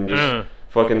Christ and just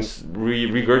fucking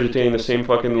regurgitating the same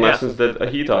fucking lessons that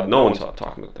he taught. No one's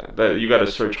talking about that. You got to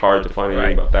search hard to find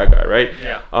anything about that guy, right?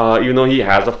 Yeah. Even though he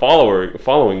has a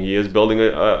following, he is building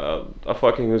a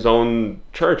fucking his own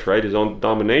church, right? His own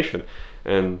domination,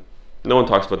 and no one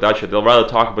talks about that shit. They'll rather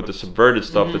talk about the subverted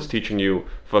stuff that's teaching you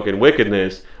fucking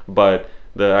wickedness, but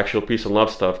the actual peace and love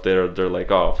stuff, they're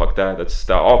like, oh fuck that, that's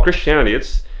all Christianity.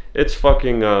 It's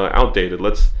fucking outdated.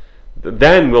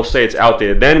 Then we'll say it's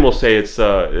outdated. Then we'll say it's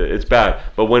bad.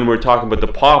 But when we're talking about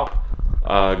the pop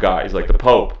guys, like the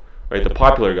Pope, right, the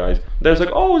popular guys, then it's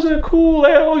like, oh, isn't it cool?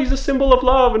 Oh, he's a symbol of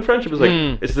love and friendship. It's like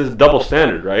it's this double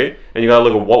standard, right? And you gotta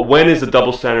look at when is the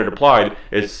double standard applied?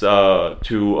 It's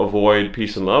to avoid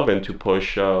peace and love and to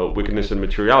push wickedness and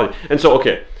materiality. And so,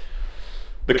 okay,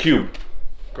 the cube.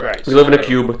 Right. We live in a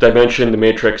cube dimension, the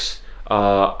matrix.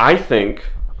 I think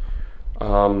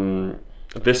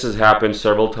this has happened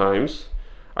several times.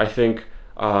 I think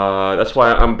that's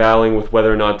why I'm battling with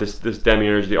whether or not this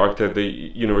demiurge, the architect of the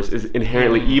universe, is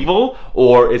inherently evil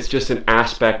or it's just an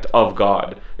aspect of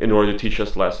God in order to teach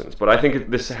us lessons. But I think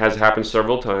this has happened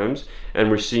several times,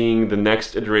 and we're seeing the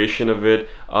next iteration of it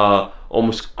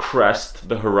almost crest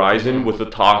the horizon with the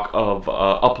talk of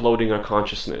uploading our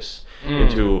consciousness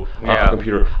into a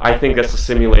computer. I think that's a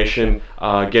simulation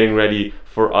getting ready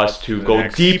for us to go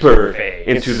deeper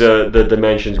into the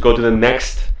dimensions, go to the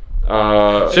next.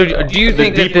 So do you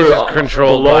think that this is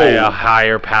controlled by a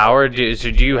higher power? Do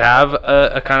you have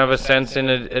a kind of a sense in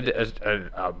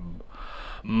a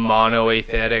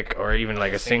monotheistic or even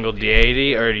like a single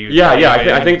deity, or do you?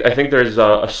 I think there's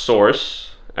a source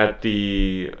at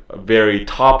the very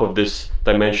top of this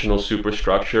dimensional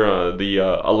superstructure, the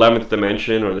 11th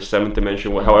dimension or the 7th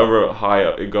dimension, however high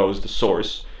it goes, the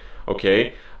source.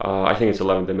 Okay, I think it's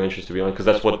 11 dimensions, to be honest, because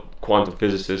that's what quantum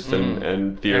physicists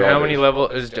and theorists. And how many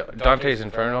levels is Dante's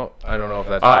Inferno? I don't know if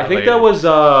that's. I think that was.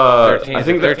 I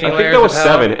think that was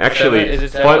 7. Actually, 7? Is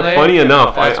it 7 funny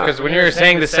enough, because when you were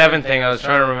saying the 7 thing, I was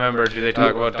trying to remember. Do they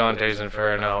talk about Dante's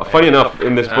Inferno? Funny enough,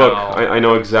 in this book, I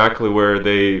know exactly where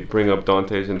they bring up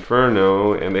Dante's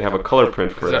Inferno, and they have a color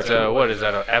print for it. What is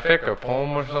that? An epic or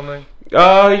poem or something?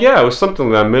 Yeah, it was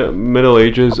something like that. Middle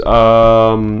Ages.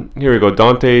 Here we go.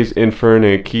 Dante's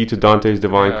Inferno, key to Dante's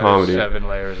Divine Comedy. 7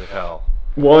 layers of hell.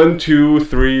 1, 2,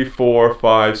 3, 4,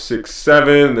 5, 6,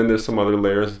 7. Then there's some other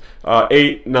layers.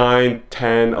 8, 9,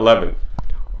 10, 11.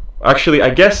 Actually, I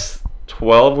guess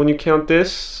 12 when you count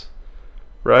this.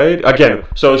 Right? Again,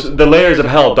 so the layers of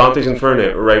hell, Dante's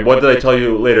Inferno, right? What did I tell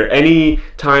you later? Any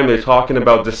time they're talking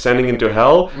about descending into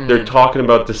hell, they're talking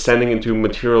about descending into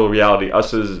material reality,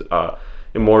 us as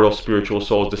immortal spiritual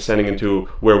souls descending into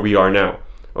where we are now.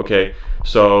 Okay?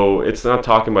 So it's not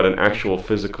talking about an actual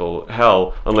physical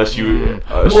hell unless you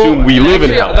assume we live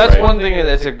in hell. That's right? one thing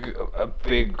that's a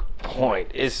big point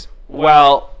is,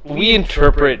 we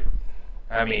interpret,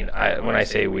 when I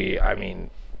say we, I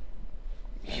mean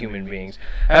human beings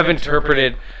have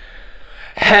interpreted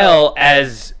hell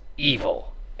as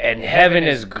evil and heaven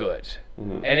as good,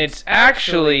 and it's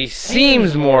actually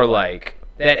seems more like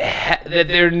that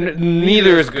they're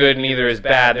neither is good, neither is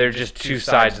bad. They're just two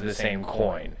sides of the same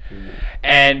coin.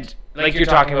 And like you're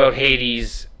talking about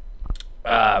Hades,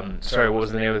 sorry, what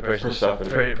was the name of the person?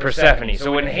 Persephone.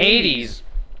 So when Hades.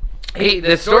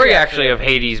 The story actually of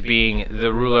Hades being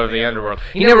the ruler of the underworld.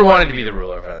 He never wanted to be the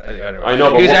ruler of the underworld. I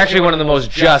know, he was actually one of the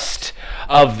most just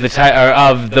of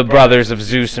the brothers of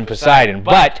Zeus and Poseidon.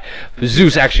 But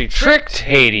Zeus actually tricked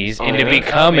Hades into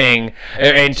becoming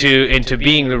into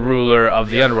being the ruler of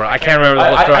the underworld. I can't remember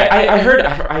the whole story.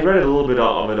 I read a little bit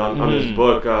of it on this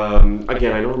book.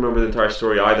 Again, I don't remember the entire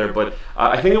story either, but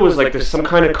I think it was like there's some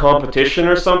kind of competition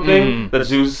or something that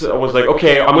Zeus was like,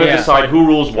 okay, I'm going to decide who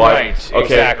rules what. Right. Okay.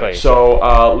 Exactly. So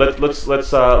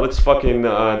let's fucking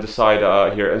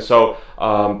decide here. And so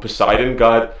Poseidon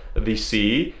got the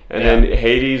sea, and then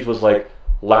Hades was like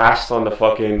last on the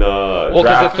fucking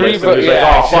draft list. And he's like,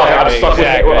 oh fuck,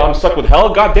 I'm stuck with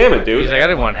hell. God damn it, dude. He's like, I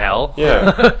didn't want hell.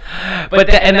 Yeah.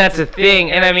 And that's the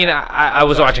thing. And I mean, I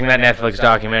was watching that Netflix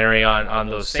documentary on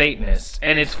those Satanists,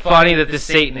 and it's funny that the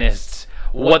Satanists,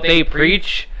 what they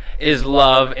preach is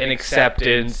love and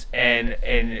acceptance and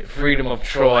freedom of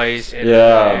choice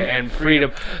and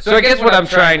freedom. So I guess what I'm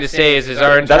trying to say is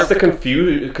that's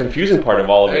the confusing part of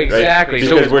all of it, exactly. Right?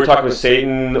 Because we're talking about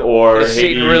Satan or is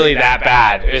Satan really that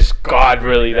bad? Is God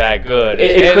really that good?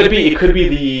 It could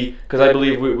be because I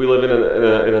believe we live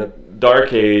in a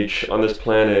dark age on this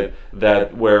planet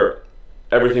where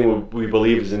everything we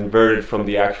believe is inverted from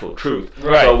the actual truth.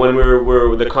 Right. So when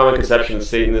we're the common conception that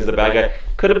Satan is the bad guy,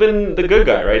 could have been the good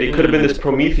guy, right? He could have been this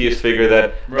Prometheus figure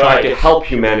that tried to help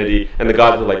humanity, and the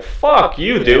gods were like, "Fuck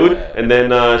you, dude," and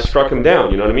then struck him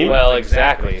down. You know what I mean? Well,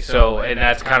 exactly. So, and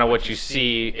that's kind of what you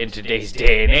see in today's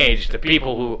day and age. The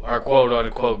people who are quote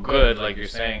unquote good, like you're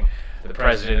saying, the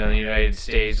president of the United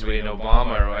States,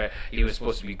 Obama, he was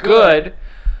supposed to be good,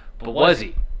 but was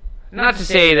he? Not to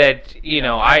say that,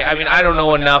 I mean, I don't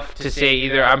know enough to say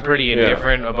either. I'm pretty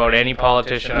indifferent about any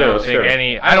politician. I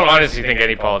don't honestly think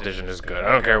any politician is good.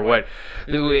 I don't care what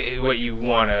you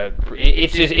want to.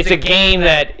 It's a game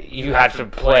that you have to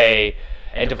play,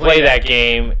 and to play that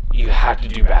game, you have to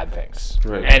do bad things.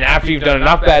 Right. And after you've done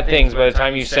enough bad things, by the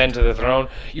time you ascend to the throne,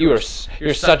 you're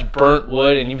such burnt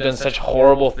wood, and you've done such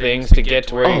horrible things to get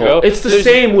to where you go. It's the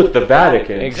same with the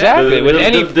Vatican. Exactly. With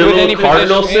any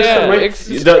cardinal system, right?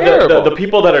 It's terrible. The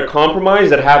people that are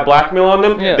compromised, that have blackmail on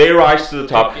them, they rise to the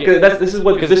top. This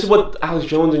is what Alex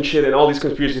Jones and shit and all these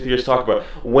conspiracy theorists talk about.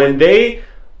 When they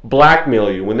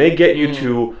blackmail you, when they get you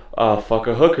to fuck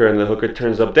a hooker, and the hooker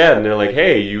turns up dead, and they're like,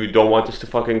 hey, you don't want this to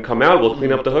fucking come out, we'll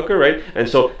clean up the hooker, right? And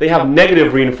so they have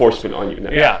negative reinforcement on you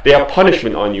now. Yeah. They have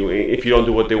punishment on you if you don't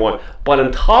do what they want. But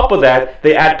on top of that,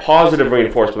 they add positive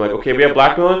reinforcement, like, okay, we have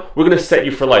blackmail, we're going to set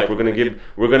you for life. We're going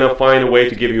to find a way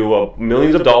to give you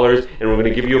millions of dollars, and we're going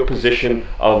to give you a position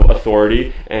of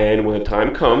authority, and when the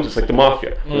time comes, it's like the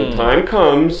mafia. When the time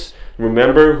comes,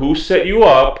 remember who set you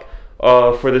up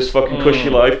for this fucking cushy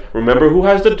life. Remember who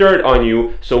has the dirt on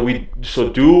you. So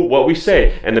do what we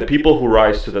say. And the people who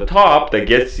rise to the top, that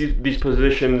gets these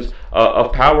positions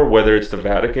of power, whether it's the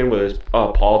Vatican, whether it's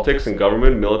politics and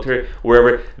government, military,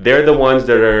 wherever, they're the ones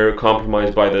that are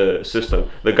compromised by the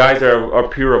system. The guys that are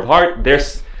pure of heart,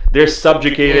 they're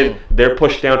subjugated. They're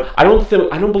pushed down. I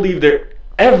don't believe there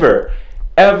ever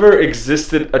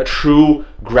existed a true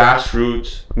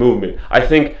grassroots movement. I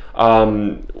think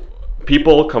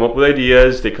people come up with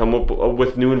ideas, they come up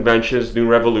with new inventions, new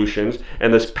revolutions,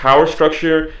 and this power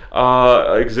structure,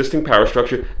 existing power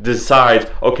structure, decides,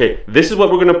 okay, this is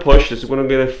what we're going to push, this is what we're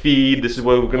going to feed, this is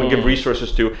what we're going to give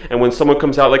resources to. And when someone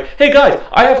comes out like, hey guys,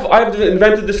 I've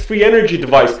invented this free energy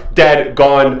device, dead,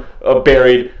 gone,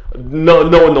 buried, no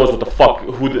one knows what the fuck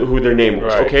who their name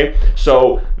was. Right. Okay,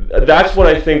 so that's what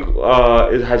I think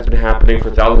has been happening for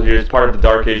thousands of years. Part of the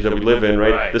dark age that we live in,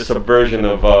 right? The subversion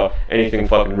of anything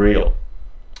fucking real.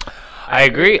 I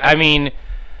agree. I mean,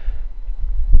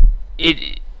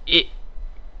 it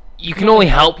you can only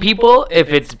help people if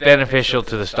it's beneficial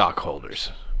to the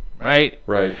stockholders, right?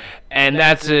 Right. And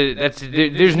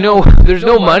there's no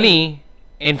money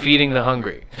in feeding the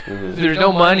hungry. Mm-hmm. There's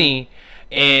no money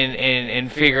in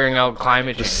figuring out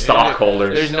climate change. The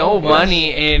stockholders. There's no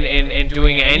money in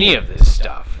doing any of this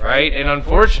stuff, right? And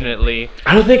unfortunately,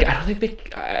 I don't think they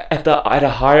at a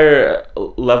higher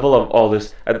level of all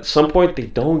this. At some point, they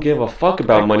don't give a fuck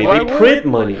about money. They print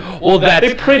money. Well,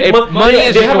 they print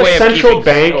money. They have a central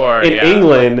bank in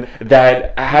England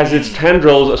that has its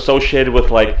tendrils associated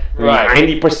with like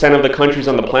 90% of the countries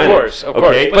on the planet. Of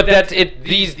course. But that's it.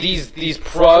 These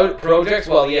projects.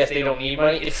 Well, yes, they don't need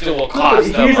money. It still will cost.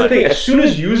 Here's the thing: as soon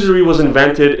as usury was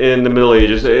invented in the Middle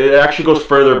Ages, it actually goes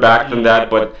further back than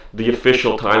that. But the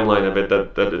official timeline of it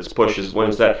that it's pushed is when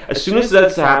it's that. As soon as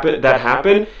that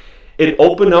happened, it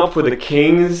opened up for the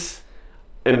kings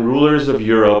and rulers of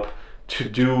Europe to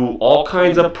do all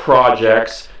kinds of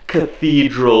projects,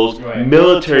 cathedrals,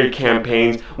 military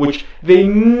campaigns, which they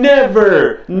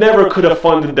never could have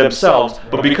funded themselves.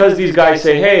 But because these guys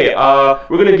say, hey,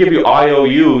 we're going to give you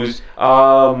IOUs,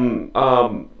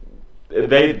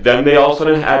 they all of a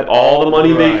sudden had all the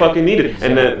money they fucking needed. Exactly.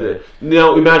 And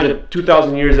then, imagine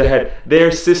 2,000 years ahead,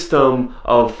 their system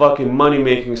of fucking money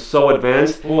making is so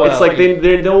advanced. It's like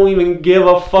they don't even give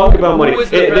a fuck about money. I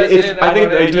think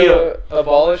the idea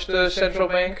abolished the central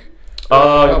bank.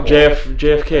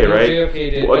 JFK, right? JFK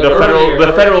did.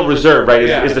 The Federal Reserve, right,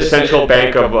 is the central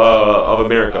bank of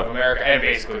America. Of America and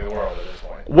basically the world at this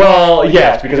point. Well,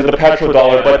 yes, because of the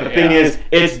petrodollar. But the thing is,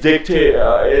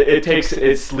 it takes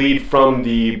its lead from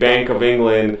the Bank of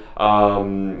England.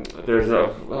 There's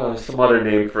some other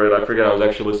name for it. I forget. I was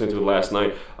actually listening to it last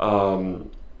night.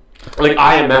 Like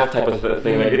IMF type of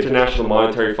thing, like International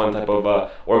Monetary Fund type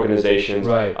of organizations,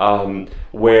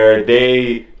 where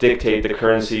they dictate the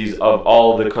currencies of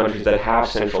all the countries that have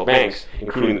central banks,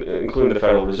 including the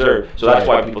Federal Reserve. So that's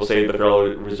why people say the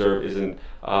Federal Reserve isn't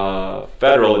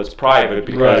federal; it's private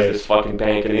because this fucking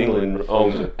bank in England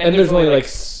owns it. And there's only like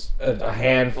a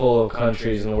handful of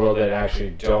countries in the world that actually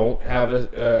don't have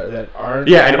that aren't.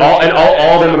 Yeah, and all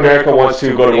of them America wants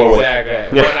to go to war with.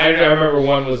 Exactly. Yeah. I remember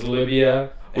one was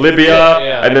Libya,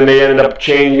 and then they ended up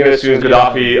changing it as soon as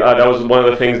Gaddafi. That was one of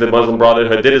the things that Muslim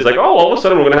Brotherhood did. Is like, oh, all of a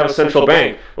sudden we're going to have a central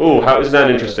bank. Ooh, how isn't that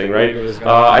interesting, right?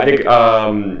 I think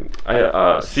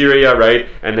Syria, right,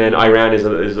 and then Iran is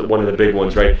one of the big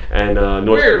ones, right? And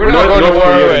we're not going to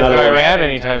war with Iran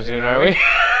anytime soon, are we?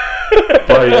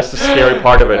 But that's the scary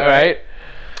part of it. All right.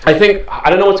 I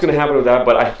don't know what's going to happen with that,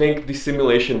 but I think the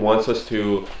simulation wants us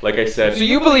to, like I said... So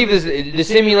you believe the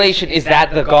simulation, is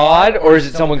that the god, or is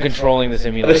it someone controlling the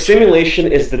simulation? The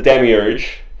simulation is the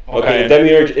demiurge. Okay, the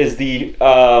demiurge is the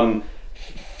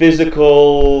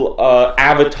physical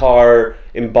avatar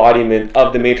embodiment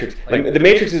of the Matrix. Like the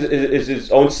Matrix is its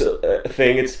own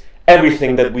thing. It's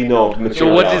everything that we know of materiality.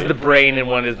 So what is the brain and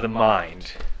what is the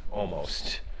mind,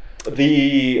 almost?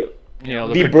 The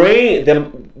brain,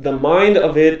 the mind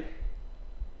of it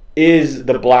is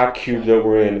the black cube that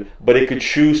we're in, but it could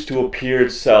choose to appear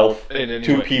itself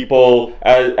to people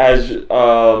as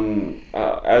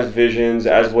visions,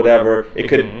 as whatever. It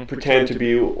could pretend to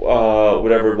be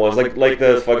whatever it wants, like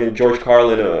the fucking George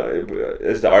Carlin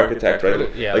is the architect,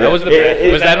 right? Yeah, like that was the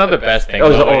best. Was that not the best thing? That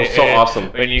was so awesome.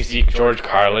 When you see George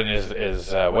Carlin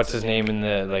is what's his name in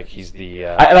the he's the.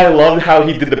 And I loved how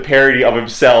he did the parody of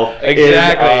himself in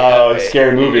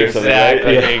Scary Movie or something. Right?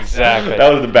 Yeah. Exactly.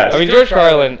 That was the best. I mean, George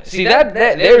Carlin. See that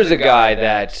there's a guy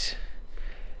that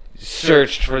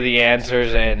searched for the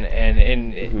answers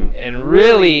and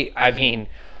really, I mean,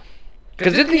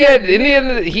 because in the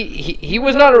end, he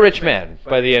was not a rich man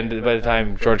by the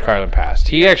time George Carlin passed.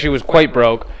 He actually was quite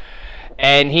broke,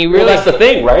 and he really. Well, that's the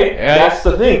thing, right? That's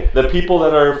the thing. The people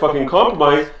that are fucking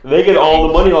compromised, they get all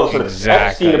the money all of a sudden.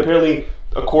 Exactly. Epstein, apparently,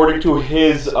 according to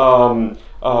his, he had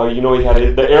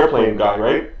the airplane guy,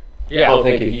 right? Yeah. Oh,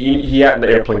 thank you. He had the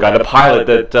airplane guy, the pilot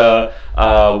that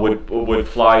would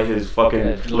fly his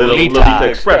fucking Lolita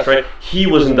Express, right? He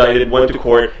was indicted, went to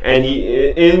court, and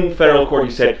in federal court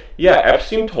he said, yeah,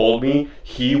 Epstein told me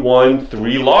he won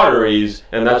 3 lotteries,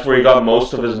 and that's where he got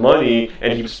most of his money,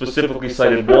 and he specifically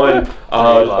cited one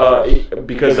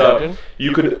because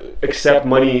you could accept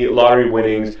lottery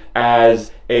winnings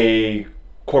as a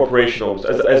corporation, almost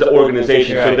as an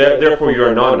organization, so therefore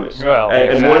you're anonymous. Well,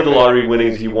 and one of the lottery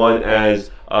winnings he won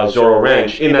as Zorro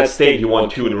Ranch. In that state, he won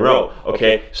 2 in a row.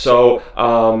 Okay, so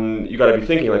you got to be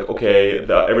thinking like, okay,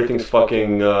 everything's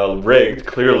fucking rigged.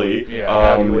 Clearly,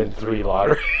 how do you win 3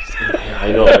 lotteries?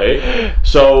 I know, right?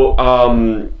 So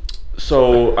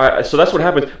that's what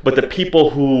happens. But the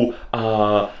people who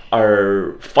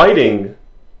are fighting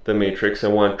the Matrix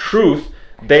and want truth,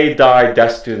 they die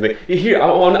destitute. Here, I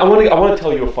want to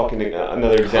tell you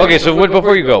another example. Okay, so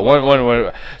before you go,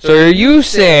 one. So are you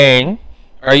saying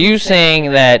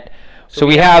that? So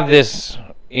we have this,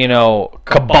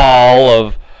 cabal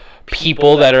of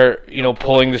people that are,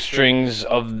 pulling the strings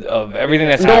of everything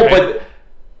that's happening. No, but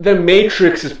the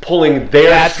Matrix is pulling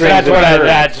their strings.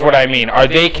 That's what I mean. Are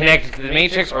they connected to the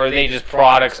Matrix, or are they just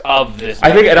products of this?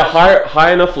 I think at a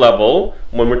high enough level,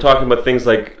 when we're talking about things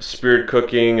like spirit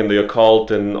cooking and the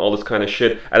occult and all this kind of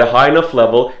shit, at a high enough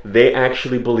level, they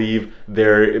actually believe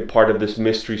they're part of this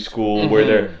mystery school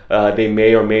where they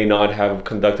may or may not have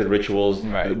conducted rituals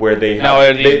where they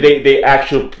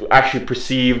actually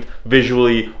perceived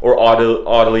visually or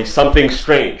audibly something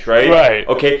strange, right? Right.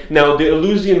 Okay. Now, the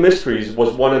Eleusinian Mysteries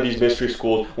was one of these mystery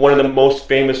schools, one of the most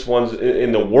famous ones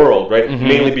in the world, right?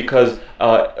 Mainly because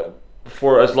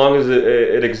for as long as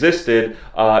it existed,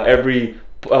 every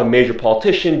major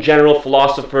politician, general,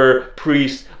 philosopher,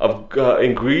 priest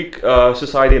in Greek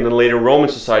society and then later Roman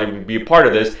society would be a part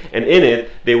of this, and in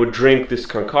it they would drink this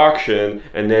concoction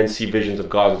and then see visions of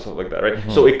gods and stuff like that, right?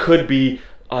 So it could be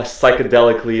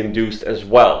psychedelically induced as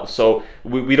well. So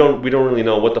we don't really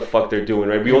know what the fuck they're doing,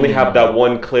 right? We only have that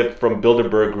one clip from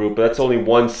Bilderberg Group, but that's only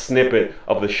one snippet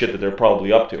of the shit that they're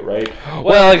probably up to, right?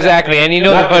 Well, exactly, and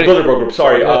not the Bilderberg Group.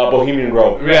 Sorry, Bohemian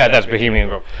Grove. Yeah, that's Bohemian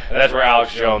Grove. That's where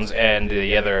Alex Jones and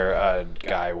the other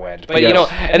guy went. But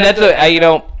and that's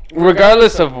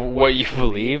regardless of what you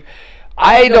believe,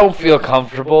 I don't feel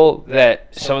comfortable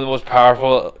that some of the most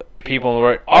powerful people in the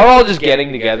world are all just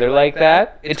getting together like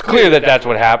that. It's clear that that's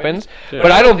what happens,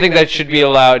 but I don't think that should be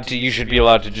allowed to. You should be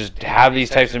allowed to just have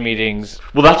these types of meetings.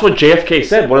 Well, that's what JFK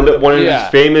said. One of his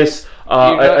famous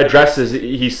addresses.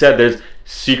 He said, "There's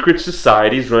secret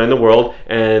societies running the world,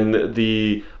 and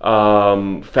the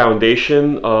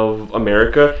foundation of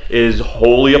America is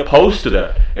wholly opposed to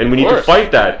that, and we need to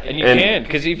fight that." And you can,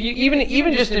 because if you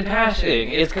even just in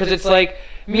passing, it's because it's like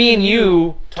me and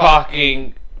you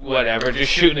talking. Whatever,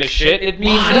 just shooting the shit, it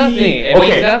means nothing. It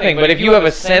means nothing. But if you have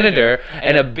a senator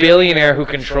and a billionaire who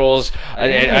controls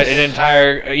an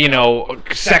entire,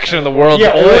 section of the world,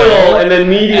 oil, and then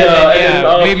media,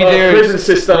 and maybe prison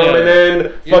system, and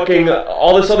then fucking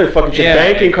all this other fucking shit,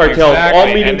 banking cartel, all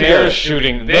meeting together.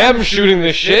 Shooting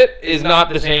the shit is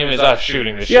not the same as us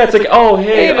shooting the shit. Yeah, it's like, oh,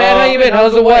 hey man, how you been?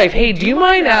 How's the wife? Hey, do you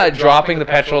mind dropping the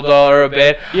petrol dollar a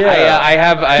bit? Yeah, I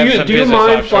have. Do you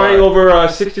mind flying over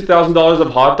 $60,000 of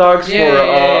hot dogs for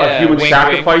a human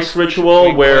sacrifice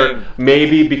ritual where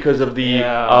maybe because of the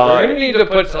we're gonna need to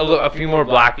put a few more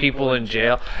black people in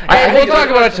jail. We'll talk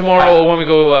about it tomorrow when we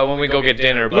go get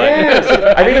dinner. But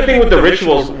I think the thing with the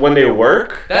rituals when they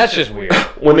work, that's just weird.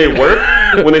 When they work,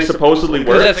 when they supposedly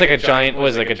work, that's like a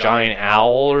giant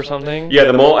owl or something. Yeah,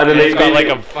 the mole, and then it's got like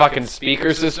a fucking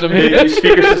speaker system.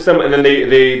 Speaker system, and then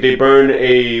they burn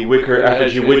a wicker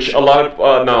effigy, which not a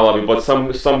lot of people, but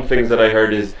some things that I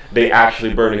heard is they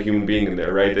actually burn a human being in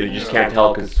there, right? That you just can't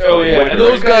tell because. And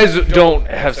those guys don't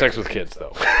have sex with kids,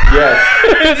 though.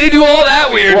 Yes. They do all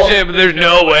that weird shit, but there's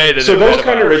no way that. So those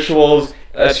kind of rituals,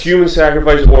 as human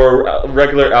sacrifice or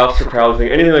regular Aleister Crowley thing,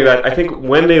 anything like that, I think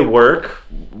when they work,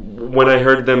 when I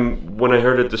heard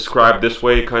it described this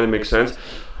way, it kind of makes sense.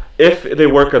 If they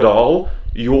work at all,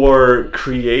 you're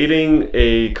creating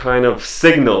a kind of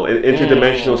signal in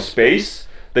interdimensional space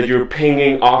that you're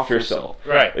pinging off yourself.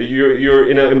 Right. You're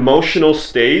in an emotional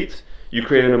state. You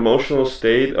create an emotional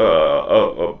state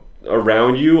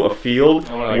around you, a field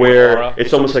where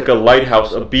it's almost like a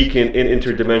lighthouse, a beacon in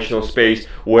interdimensional space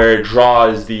where it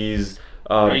draws these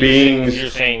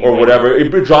beings or whatever. It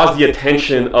draws the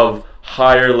attention of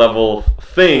higher level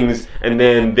things, and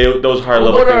then those higher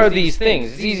level things. What are these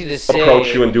things? It's easy to say.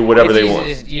 Approach you and do whatever they want.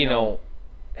 It's easy to just,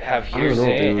 have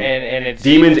hearsay, and it's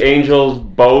demons, angels,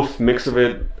 both mix of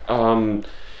it. In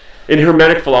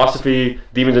Hermetic philosophy,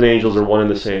 demons and angels are one and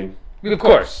the same. Of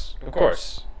course.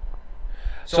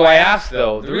 So I asked,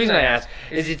 though, the reason I asked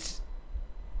is it's...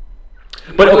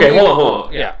 But, okay, hold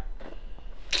on. Yeah.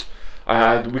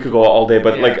 We could go all day,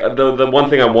 but like the one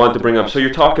thing I want to bring up. So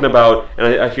you're talking about,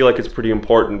 and I feel like it's pretty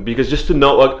important because just to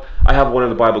know, like I have one of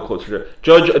the Bible quotes here: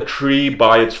 "Judge a tree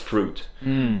by its fruit."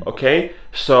 Okay,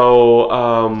 so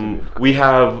we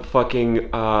have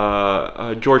fucking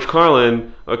George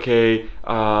Carlin. Okay,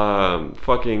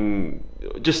 fucking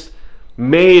just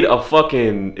made a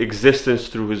fucking existence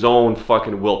through his own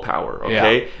fucking willpower,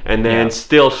 okay? And then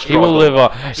still struggle.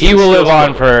 He will live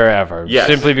on forever. Yes.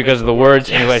 Simply because of the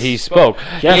words and what he spoke.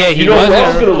 Yes. Yeah, you know who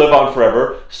else is going to live on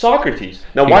forever? Socrates.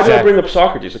 Now, why did I bring up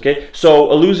Socrates, okay?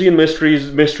 So, Eleusinian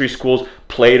mystery schools,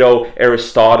 Plato,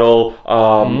 Aristotle,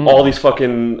 all these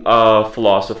fucking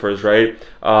philosophers, right?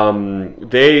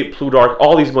 Plutarch,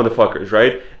 all these motherfuckers,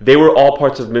 right? They were all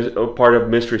part of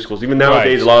mystery schools. Even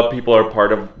nowadays, a lot of people are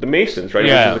part of the Masons, right?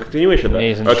 Yeah. Which is a continuation of that.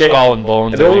 Masons, Skull and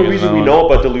Bones. And the only reason we know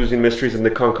about the Eleusinian mysteries and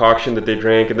the concoction that they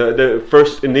drank and the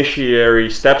first initiatory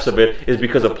steps of it is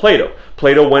because of Plato.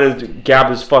 Plato went and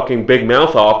gabbed his fucking big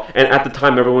mouth off, and at the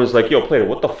time everyone was like, "Yo, Plato,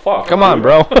 what the fuck? Come on,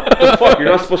 bro. What the fuck? You're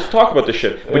not supposed to talk about this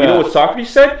shit." But you know what Socrates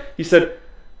said? He said,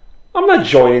 "I'm not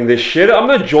joining this shit. I'm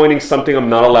not joining something I'm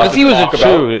not allowed to talk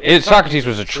about." Socrates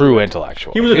was a true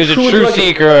intellectual. He was a true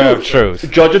seeker of truth.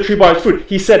 Judge a tree by its fruit.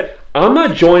 He said, "I'm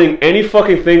not joining any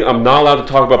fucking thing I'm not allowed to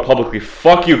talk about publicly.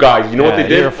 Fuck you guys." You know what they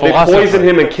did? They poisoned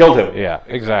him and killed him. Yeah,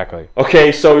 exactly.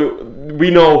 Okay, so we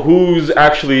know who's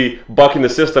actually bucking the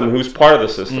system and who's part of the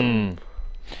system.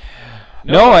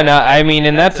 No, and I mean,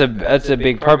 and that's a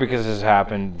big part because this has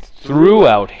happened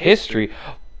throughout history.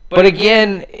 But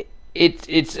again,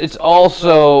 it's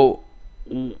also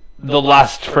the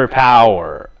lust for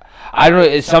power. I don't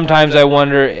know. Sometimes I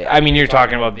wonder. I mean, you're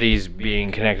talking about these being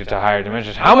connected to higher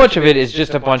dimensions. How much of it is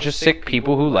just a bunch of sick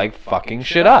people who like fucking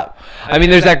shit up? I mean,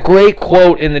 there's that great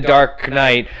quote in The Dark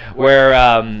Knight where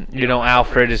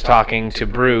Alfred is talking to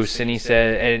Bruce, and he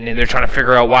said, and they're trying to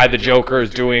figure out why the Joker is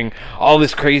doing all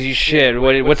this crazy shit.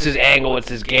 What's his angle? What's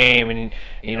his game? And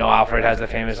Alfred has the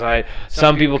famous line: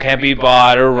 "Some people can't be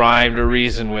bought or rhymed or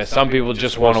reasoned with. Some people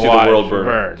just want to watch the world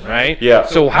burn." Right? Yeah.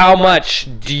 So how much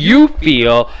do you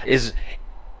feel is?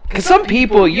 Because some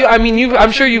people,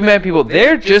 I'm sure you've met people.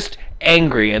 They're just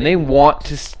angry and they want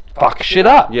to fuck shit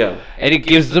up. Yeah. And it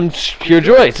gives them pure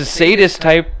joy. It's a sadist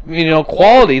type,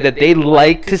 quality that they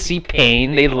like to see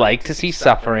pain. They like to see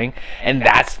suffering, and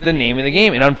that's the name of the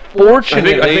game. And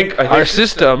unfortunately, I think our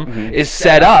system is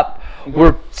set up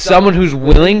where someone who's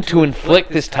willing to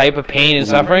inflict this type of pain and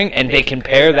suffering, and they can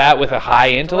pair that with a high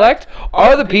intellect,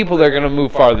 are the people that are going to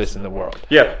move farthest in the world.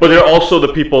 Yeah, but they're also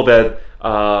the people that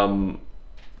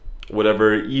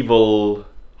whatever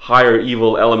higher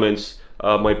evil elements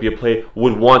might be at play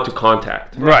would want to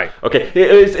contact. Right. Okay.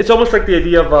 It's almost like the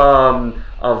idea of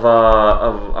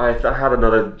I had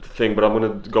another thing, but I'm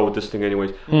gonna go with this thing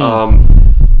anyways.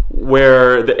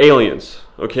 Where the aliens.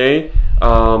 Okay.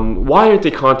 Why aren't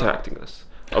they contacting us?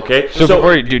 Okay. So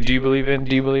before you, do you believe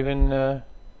in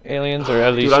aliens, or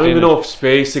at least? Dude, I don't even know if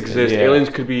space exists. Yeah. Aliens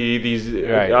could be these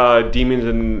demons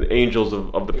and angels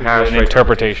of the past. An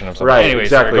interpretation of something. Right. Anyways,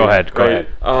 exactly. Go ahead.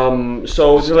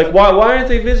 So they're like, why aren't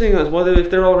they visiting us? If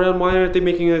they're all around, why aren't they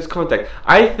making us contact?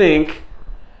 I think.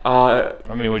 I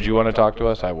mean, would you want to talk to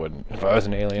us? I wouldn't. If I was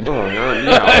an alien. Oh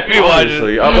yeah,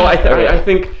 obviously.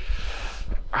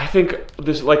 I think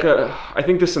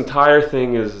this entire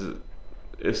thing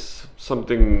is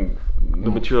something.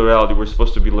 The material reality, we're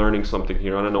supposed to be learning something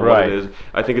here. I don't know what it is.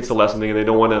 I think it's a lesson thing, and they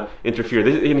don't want to interfere.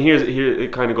 Here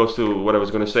it kind of goes to what I was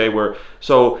going to say.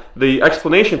 So the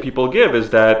explanation people give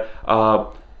is that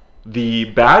the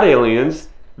bad aliens,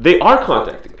 they are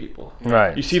contacting people.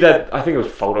 Right. You see that? I think it was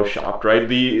photoshopped, right?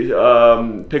 The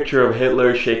picture of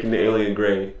Hitler shaking the alien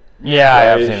gray. Yeah, I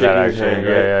have seen that actually. Hand,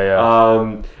 right?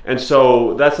 Yeah. And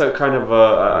so that's a kind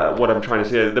of what I'm trying to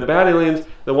say. The bad aliens,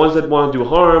 the ones that want to do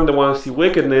harm, that want to see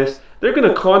wickedness, they're going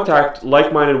to contact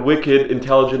like-minded, wicked,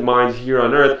 intelligent minds here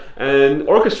on Earth and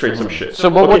orchestrate some shit. So,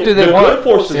 but what do they want? The good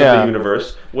forces of the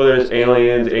universe, whether it's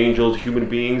aliens, angels, human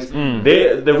beings,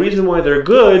 the reason why they're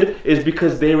good is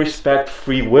because they respect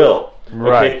free will.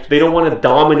 Right. Okay? They don't want to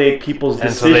dominate people's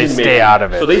decision making. So they stay out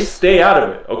of it. So they stay out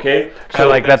of it. Okay. So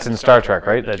like that's in Star Trek,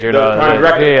 right? That you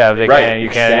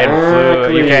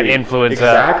can't influence.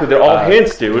 Exactly. They're all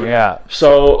hints, dude. Yeah.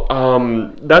 So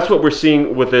that's what we're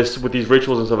seeing with these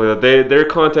rituals and stuff like that. They're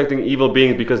contacting evil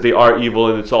beings because they are evil,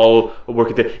 and it's all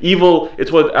working together. Evil. It's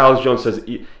what Alex Jones says.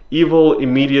 Evil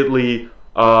immediately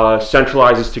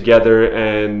centralizes together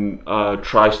and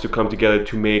tries to come together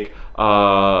to make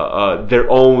their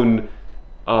own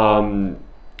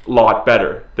lot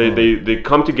better. They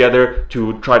come together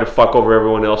to try to fuck over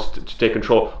everyone else to take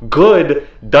control. Good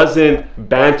doesn't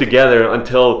band together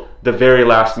until the very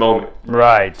last moment.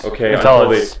 Right. Okay.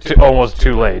 Until it's almost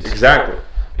too late. Exactly.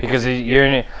 Because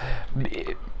in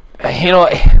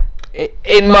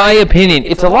my opinion,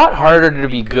 it's a lot harder to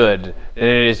be good than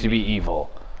it is to be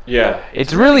evil. Yeah.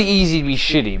 It's really easy to be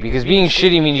shitty, because being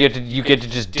shitty means you get to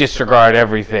just disregard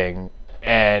everything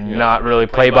and not really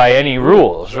play by any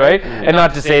rules, right? And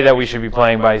not to say that we should be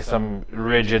playing by some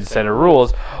rigid set of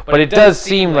rules, but it does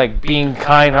seem like being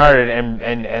kind-hearted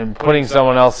and putting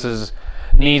someone else's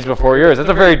needs before yours, that's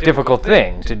a very difficult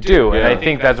thing to do. And I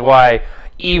think that's why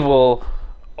evil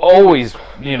always,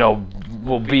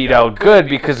 will beat out good,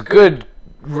 because good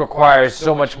requires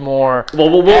so much more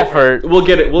effort. We'll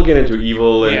get into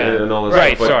evil and all this stuff.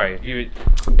 Right, sorry.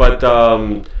 But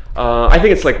I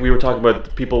think it's like we were talking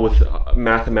about people with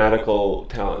mathematical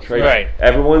talents, right? Right.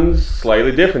 Everyone's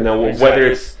slightly different now, whether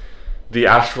it's the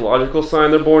astrological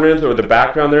sign they're born in, or the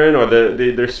background they're in, or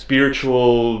their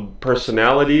spiritual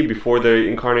personality before they're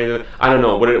incarnated. I don't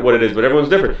know what it is, but everyone's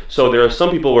different. So there are some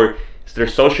people where they're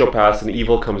sociopaths and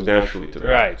evil comes naturally to them.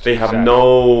 Right. They have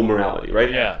no morality, right?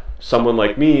 Yeah. Someone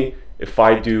like me, if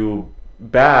I do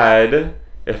bad,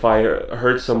 if I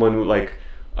hurt someone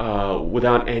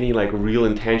without any real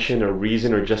intention or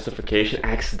reason or justification,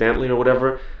 accidentally or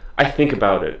whatever, I think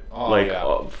about it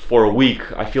for a week.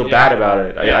 I feel bad about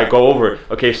it. I go over it.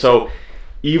 Okay, so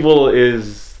evil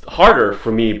is harder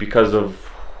for me because of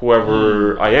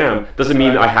whoever I am. Doesn't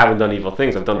mean I haven't done evil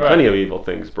things. I've done plenty of evil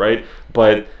things, right?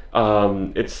 But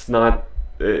it's not.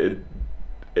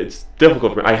 It's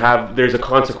difficult for me. There's a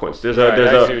consequence. There's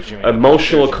a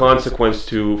emotional consequence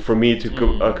for me to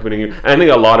committing. And I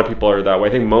think a lot of people are that way.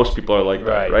 I think most people are like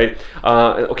that, right?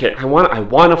 Okay, I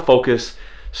want to focus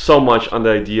so much on the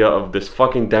idea of this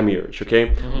fucking demiurge.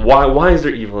 Okay, why is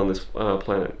there evil on this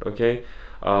planet? Okay,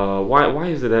 why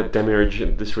is it that demiurge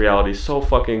in this reality is so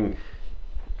fucking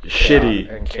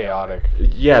shitty and chaotic?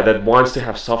 Yeah, that wants to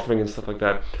have suffering and stuff like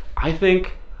that. I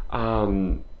think.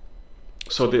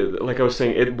 So, like I was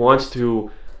saying, it wants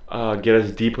to get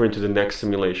us deeper into the next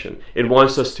simulation. It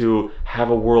wants us to have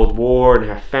a world war and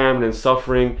have famine and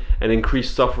suffering and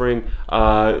increased suffering.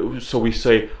 So we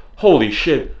say, holy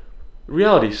shit,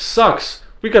 reality sucks.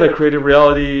 We gotta create a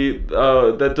reality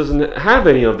that doesn't have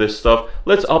any of this stuff.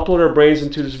 Let's upload our brains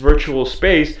into this virtual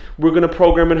space. We're gonna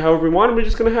program it however we want. And we're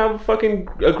just gonna have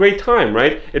a great time,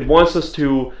 right? It wants us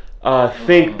to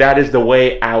think that is the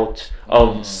way out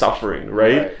of suffering,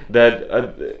 right?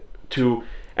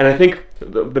 And I think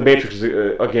the Matrix is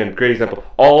again great example.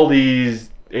 All these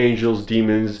angels,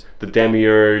 demons, the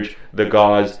demiurge, the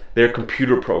gods, they're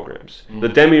computer programs. The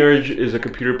demiurge is a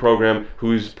computer program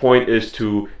whose point is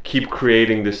to keep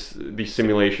creating these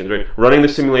simulations, right? Running the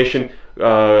simulation,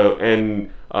 and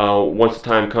once the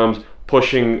time comes,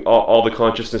 pushing all the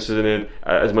consciousness in it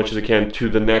as much as it can to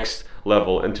the next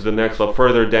level and to the next level,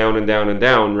 further down and down and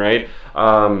down, right?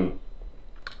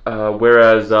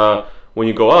 Whereas when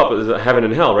you go up, is heaven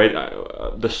and hell, right?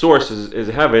 The source is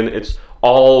heaven. It's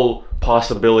all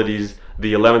possibilities.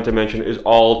 The 11th dimension is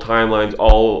all timelines,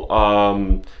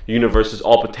 all universes,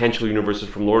 all potential universes,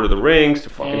 from Lord of the Rings to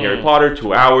fucking Harry Potter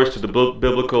to ours to the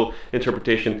biblical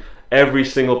interpretation. Every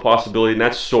single possibility, and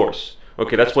that's source.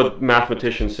 Okay, that's what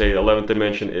mathematicians say. The 11th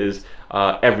dimension is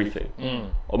everything,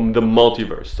 the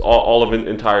multiverse, all of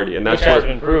entirety, and that's which has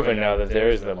been proven now that there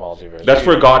is the multiverse. That's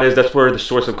where God is. That's where the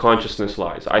source of consciousness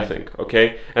lies, I think.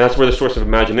 Okay, and that's where the source of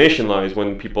imagination lies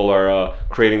when people are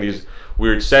creating these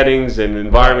weird settings and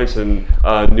environments and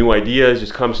new ideas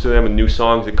just comes to them, and new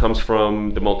songs. It comes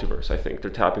from the multiverse. I think they're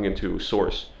tapping into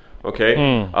source. Okay,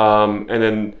 and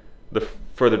then the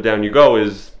further down you go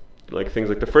is like things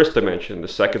like the first dimension, the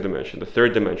second dimension, the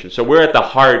third dimension. So we're at the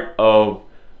heart of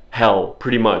hell,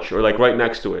 pretty much, or like right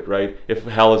next to it, right? If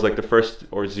hell is like the first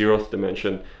or 0th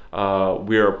dimension,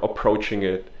 we're approaching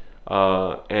it,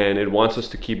 and it wants us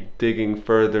to keep digging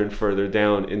further and further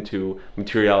down into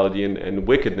materiality and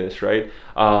wickedness, right?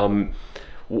 I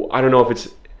don't know if it's,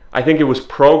 I think it was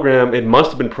programmed, it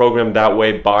must have been programmed that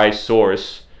way by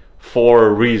Source for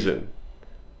a reason,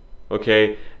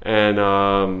 okay? And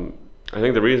I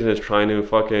think the reason is trying to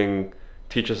fucking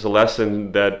teach us a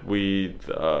lesson that we,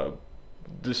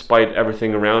 despite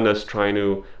everything around us trying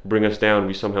to bring us down,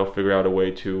 we somehow figure out a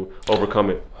way to overcome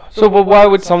it. So, but why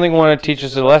would something want to teach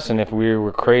us a lesson if we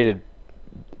were created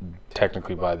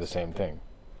technically by the same thing?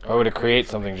 Why would it create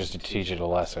something just to teach it a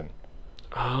lesson?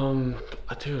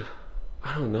 Dude,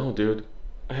 I don't know, dude.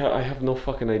 I have no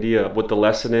fucking idea what the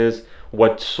lesson is,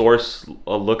 what Source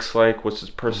looks like, what's his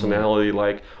personality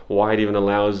like, why it even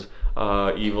allows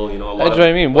evil. That's what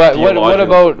I mean. What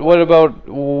about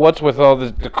what's with all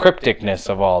the crypticness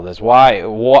of all this? Why?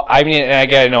 I mean, and I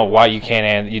gotta know why you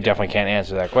can't. You definitely can't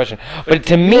answer that question. But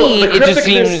to me, it just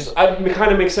seems it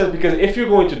kind of makes sense, because if you're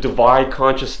going to divide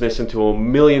consciousness into a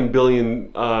million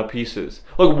billion pieces,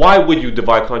 like, why would you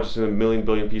divide consciousness into a million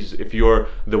billion pieces if you're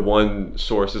the one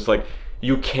source? It's like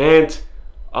you can't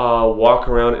walk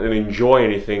around and enjoy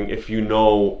anything if you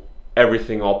know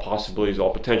everything, all possibilities,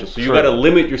 all potential. So you got to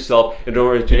limit yourself in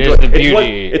order to enjoy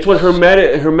it. It's what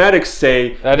Hermetics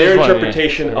say, their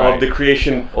interpretation of the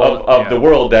creation of the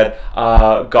world, that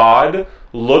God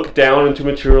looked down into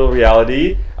material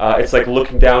reality. It's like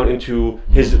looking down into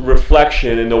his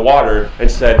reflection in the water and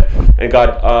said, and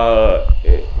got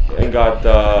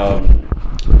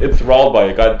enthralled by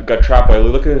it, got trapped by it.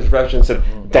 Looked at his reflection and said,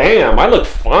 damn, I look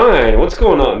fine. What's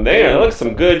going on there? I look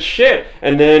some good shit.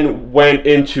 And then went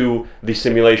into the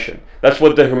simulation. That's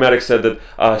what the Hermetics said, that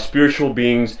spiritual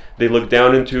beings, they look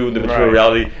down into the material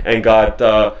reality and got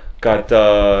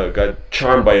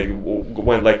charmed by it.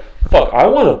 Went like, fuck, I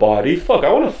want a body. Fuck,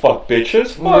 I want to fuck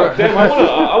bitches. Fuck, damn,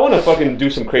 I want to fucking do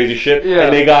some crazy shit. Yeah.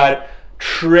 And they got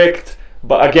tricked.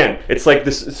 But again, it's like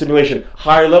this simulation,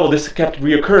 higher level. This kept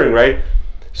reoccurring, right?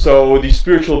 So these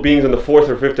spiritual beings in the fourth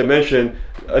or fifth dimension,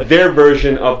 their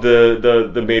version of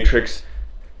the Matrix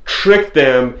tricked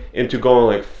them into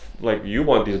going like you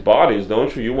want these bodies,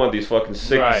 don't you? You want these fucking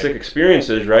sick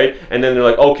experiences, right? And then they're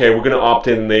like, okay, we're gonna opt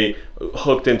in. And they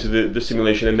hooked into the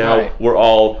simulation, and now we're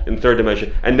all in third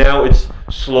dimension. And now it's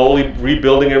slowly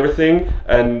rebuilding everything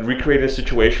and recreating a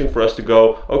situation for us to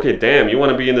go, okay, damn, you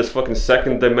want to be in this fucking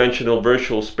second dimensional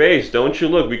virtual space, don't you?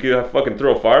 Look, we could fucking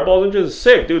throw fireballs into this.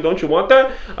 Sick, dude, don't you want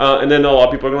that? And then a lot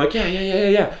of people are like,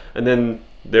 yeah. And then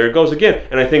there it goes again.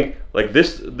 And I think like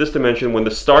this dimension, when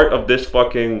the start of this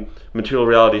fucking material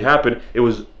reality happened, it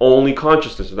was only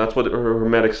consciousness, and that's what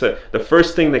Hermetics said. The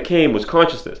first thing that came was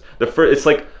consciousness. It's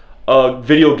like a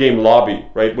video game lobby,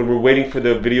 right? When we're waiting for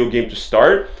the video game to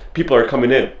start, people are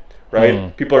coming in,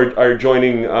 right? People are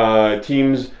joining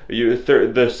teams.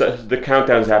 The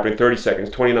countdown's happening, 30 seconds,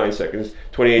 29 seconds,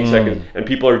 28 seconds, and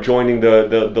people are joining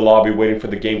the lobby waiting for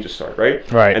the game to start, right?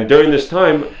 Right. And during this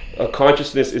time,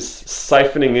 consciousness is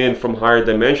siphoning in from higher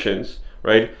dimensions,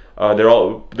 right?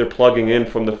 They're plugging in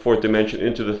from the fourth dimension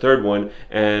into the third one,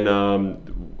 and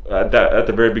at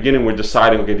the very beginning, we're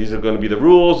deciding, okay, these are going to be the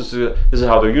rules. This is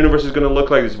how the universe is going to look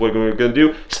like. This is what we're going to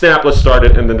do. Snap, let's start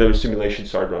it, and then the simulation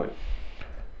started running.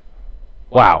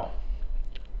 Wow.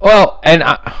 Well, and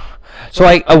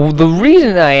the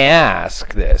reason I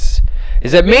ask this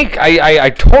is that I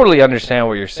totally understand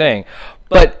what you're saying,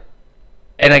 but.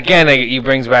 And again, it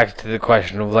brings back to the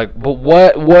question of like, but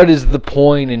what is the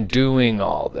point in doing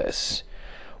all this?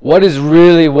 What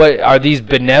are these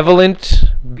benevolent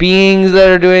beings that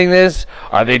are doing this?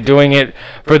 Are they doing it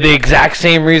for the exact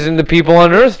same reason the people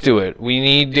on Earth do it? We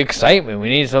need excitement. We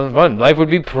need something fun. Life would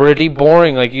be pretty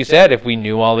boring, like you said, if we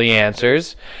knew all the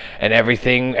answers and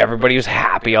everybody was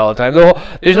happy all the time.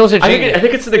 There's no such thing. I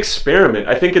think it's an experiment.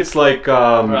 I think it's like,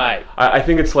 right. I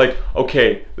think it's like,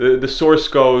 okay, the source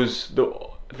goes,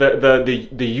 the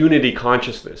unity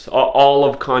consciousness, all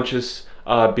of conscious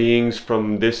beings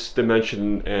from this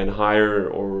dimension and higher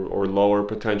or lower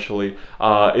potentially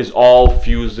is all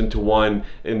fused into one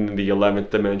in the 11th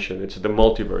dimension. It's the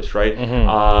multiverse, right?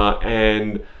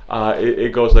 And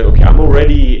it goes like, okay, I'm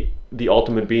already the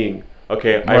ultimate being.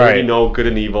 Okay, I already know good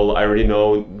and evil. I already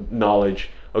know knowledge.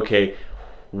 Okay,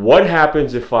 what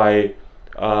happens if I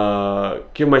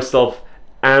give myself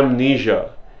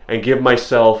amnesia and give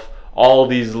myself all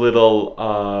these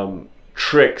little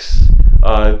tricks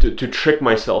to trick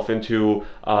myself into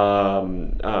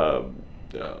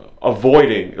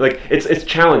avoiding, like it's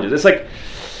challenges.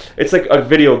 It's like a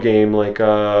video game, like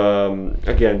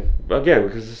again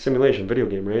because it's a simulation video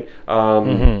game, right?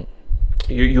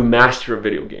 You master a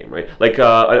video game, right? Like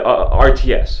a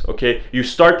RTS. Okay, you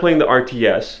start playing the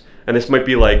RTS. And this might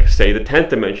be like, say, the 10th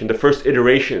dimension, the first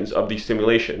iterations of the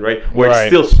simulation, right? Where it's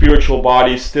still spiritual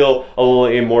bodies, still a little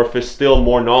amorphous, still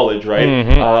more knowledge, right?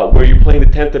 Where you're playing the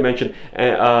 10th dimension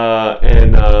and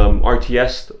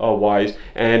RTS-wise,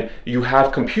 and you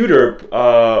have computers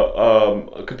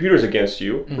against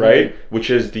you, right? Which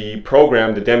is the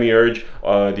program, the demiurge,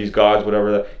 these gods,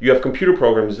 whatever. You have computer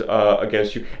programs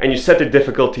against you, and you set the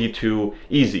difficulty to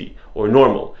easy or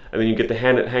normal. And then you get the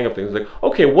hang of things. Like,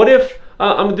 okay, what if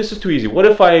this is too easy. What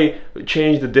if I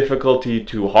change the difficulty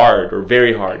to hard or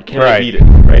very hard? Can I Right. beat it?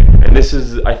 Right. And this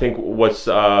is, I think, what's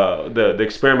the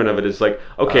experiment of it is like,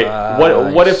 okay,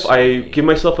 what if I give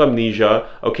myself amnesia?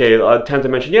 Okay, 10th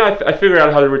dimension. Yeah, I figured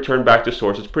out how to return back to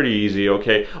source. It's pretty easy.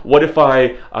 Okay, what if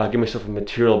I give myself a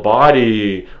material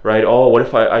body? Right. Oh, what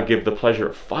if I give the pleasure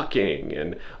of fucking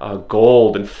and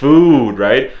gold and food?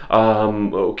 Right.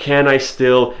 Can I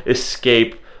still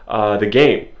escape the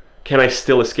game? Can I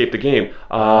still escape the game?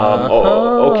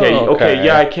 Okay,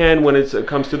 yeah, I can when it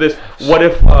comes to this. What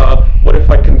if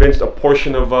I convinced a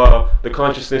portion of the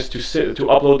consciousness to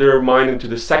upload their mind into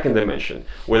the second dimension,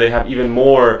 where they have even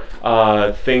more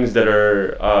things that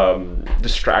are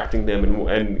distracting them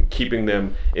and keeping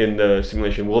them in the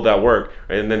simulation? Will that work?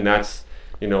 Right? And then that's,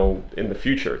 in the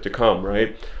future to come,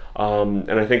 right?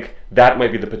 And I think that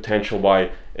might be the potential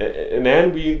why. And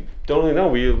then we don't really know.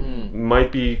 We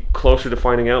might be closer to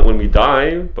finding out when we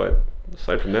die, but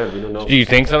aside from that, we don't know. Do you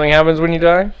think something happens when you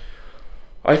die?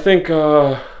 I think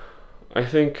there's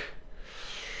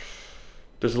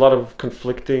a lot of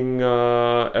conflicting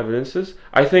evidences.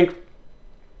 I think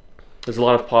there's a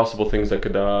lot of possible things that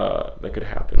could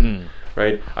happen.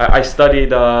 Right? I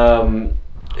studied in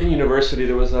university.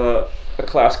 There was a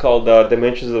class called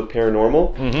Dimensions of the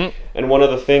Paranormal, and one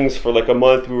of the things for like a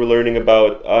month we were learning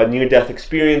about near-death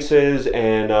experiences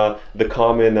and the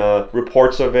common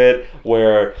reports of it,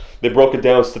 where they broke it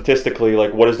down statistically,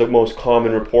 like what is the most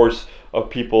common reports of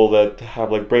people that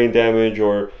have like brain damage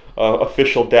or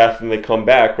official death and they come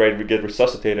back, right? We get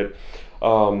resuscitated.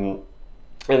 And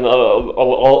a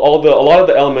lot of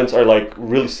the elements are like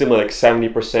really similar, like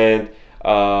 70%,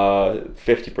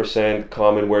 50%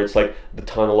 common, where it's like the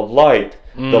tunnel of light,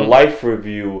 the life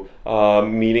review,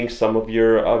 meeting some of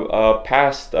your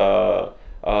past people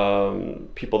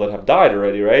that have died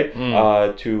already, right?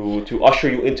 To usher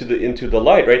you into the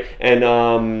light, right? And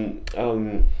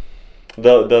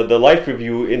the life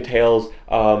review entails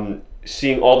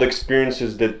seeing all the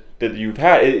experiences that you've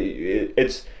had.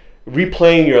 It's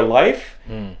replaying your life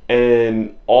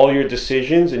and all your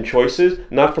decisions and choices,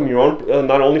 not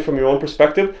only from your own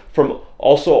perspective, from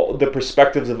also the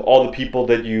perspectives of all the people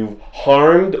that you've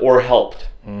harmed or helped.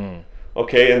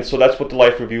 Okay, and so that's what the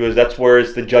life review is. That's where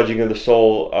it's the judging of the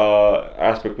soul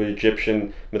aspect with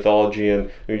Egyptian mythology and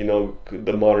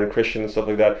the modern Christian and stuff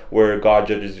like that, where God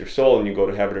judges your soul and you go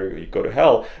to heaven or you go to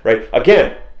hell. Right?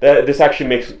 Again, this actually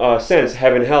makes sense.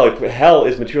 Heaven, hell. If hell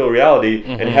is material reality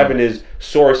and heaven is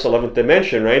source, 11th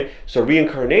dimension, right? So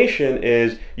reincarnation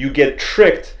is you get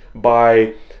tricked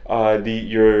by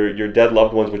your dead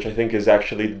loved ones, which I think is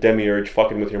actually the demiurge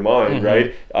fucking with your mind,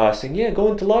 right? Saying, yeah,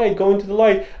 go into the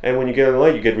light, and when you get in the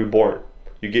light, you get reborn.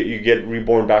 You get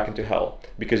reborn back into hell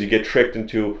because you get tricked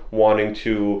into wanting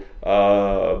to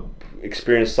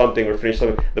experience something or finish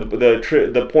something.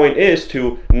 The point is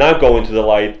to not go into the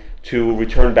light, to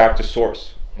return back to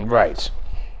source. Right.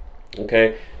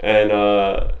 Okay, and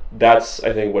that's,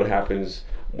 I think, what happens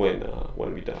when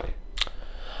we die.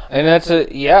 And that's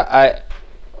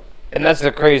and that's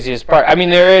the craziest part. I mean,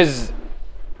 there is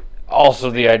also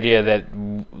the idea that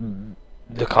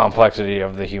the complexity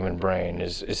of the human brain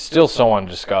is still so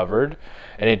undiscovered,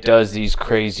 and it does these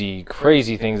crazy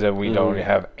things that we don't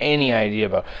have any idea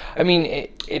about. I mean,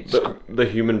 it's the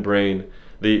human brain,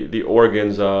 the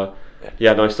organs. I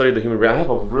studied the human brain. I have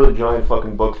a really giant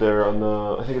fucking book there on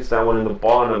the. I think it's that one in the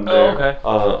bottom there.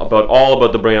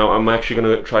 About the brain. I'm actually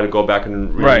gonna try to go back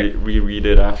and reread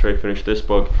it after I finish this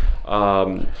book.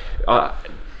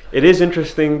 It is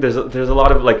interesting. There's a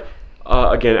lot of like.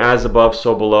 Again, as above,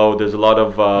 so below. There's a lot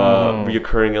of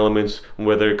reoccurring elements,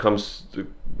 whether it comes to,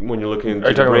 when you're looking into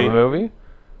the brain. Are you talking about the movie?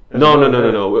 No.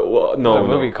 There's a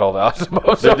movie called As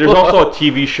Above, So There's also a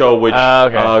TV show which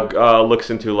looks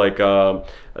into like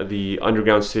the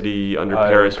underground city under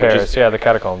Paris. Paris, which is, the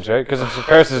catacombs, right? Because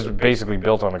Paris is basically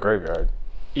built on a graveyard.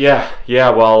 Yeah.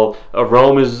 Well,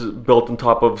 Rome is built on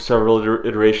top of several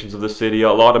iterations of the city.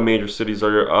 A lot of major cities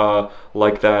are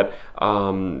like that.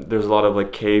 There's a lot of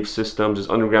like cave systems. There's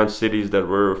underground cities that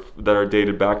are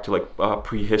dated back to like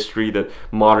prehistory that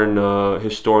modern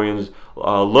historians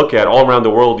look at all around the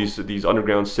world. These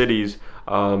underground cities.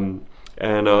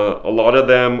 And a lot of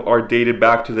them are dated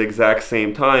back to the exact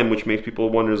same time, which makes people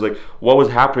wonder, is like, what was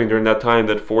happening during that time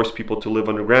that forced people to live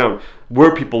underground?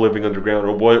 Were people living underground,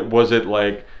 or was it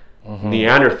like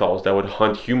Neanderthals that would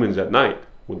hunt humans at night?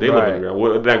 Would they live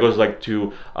underground? That goes like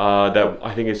to that.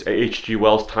 I think it's H.G.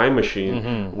 Wells' Time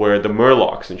Machine, where the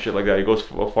Murlocs and shit like that. It goes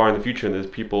far in the future, and there's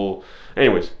people.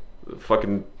 Anyways,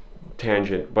 fucking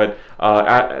tangent, but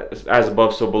as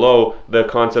above, so below. The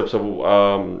concepts of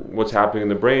what's happening in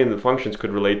the brain, the functions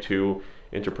could relate to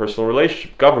interpersonal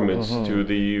relationship, governments, to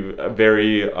the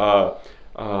very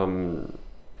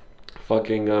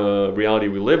fucking reality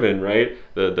we live in, right?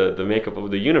 The makeup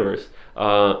of the universe.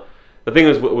 The thing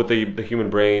is with the human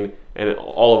brain and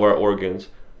all of our organs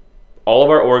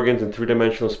in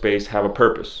three-dimensional space have a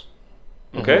purpose.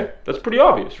 Okay? That's pretty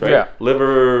obvious, right? Yeah.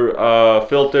 Liver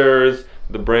filters,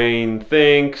 the brain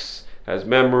thinks, has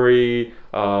memory,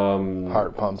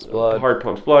 heart pumps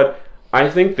blood. I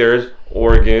think there's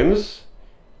organs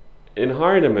in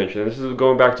higher dimension. This is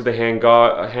going back to the hand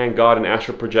god and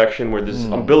astral projection, where this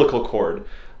umbilical cord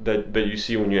that you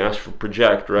see when you astral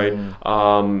project, right?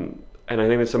 And I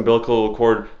think this umbilical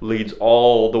cord leads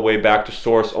all the way back to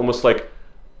source, almost like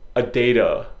a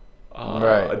data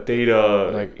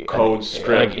like code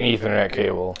string, like an Ethernet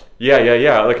cable. Yeah,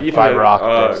 like Ethernet fiber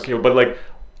optics cable, but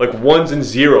like ones and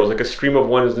zeros, like a stream of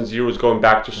ones and zeros going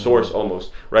back to source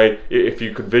almost, right? If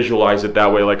you could visualize it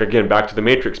that way, like again back to the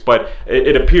Matrix. But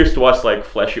it appears to us like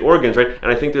fleshy organs, right?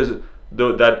 And I think there's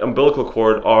that umbilical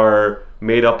cord are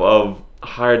made up of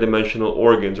higher dimensional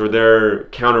organs or their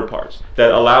counterparts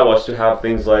that allow us to have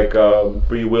things like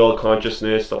free will,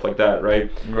 consciousness, stuff like that,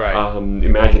 right?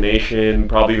 Imagination,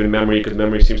 probably even memory, because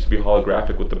memory seems to be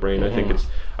holographic with the brain. I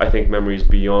think memory is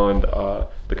beyond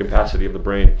the capacity of the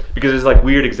brain, because there's like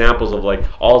weird examples of like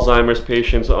Alzheimer's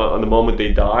patients on the moment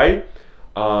they die,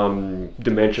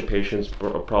 dementia patients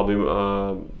probably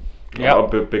a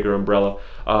bit bigger umbrella.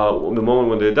 The moment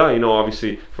when they die,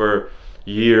 obviously for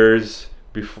years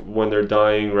before, when they're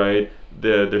dying, right,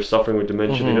 they're suffering with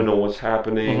dementia. They don't know what's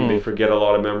happening. They forget a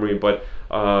lot of memory. But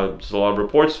there's a lot of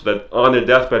reports that on their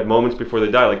deathbed, moments before they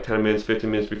die, like 10 minutes,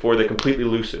 15 minutes before, they're completely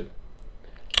lucid.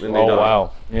 And they die.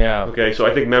 Wow. Yeah. Okay, so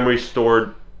I think memory is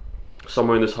stored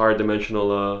somewhere in this higher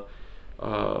dimensional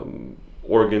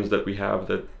organs that we have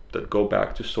that go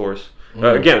back to source.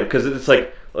 Again, because it's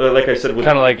like I said,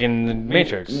 kind of like in the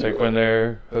Matrix, like when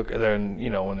they're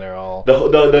when they're all the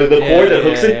cord that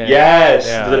hooks it,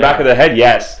 to the back of the head,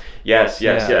 yes,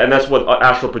 and that's what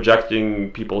astral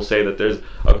projecting people say, that there's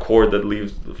a cord that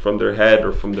leaves from their head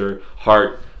or from their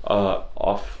heart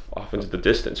off into the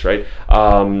distance, right?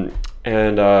 And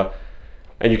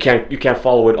you can't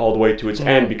follow it all the way to its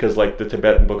end, because like the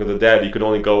Tibetan Book of the Dead, you could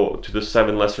only go to the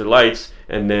 7 lesser lights,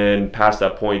 and then past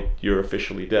that point you're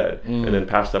officially dead, and then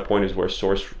past that point is where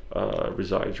source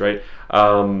resides, right?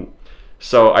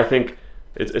 So I think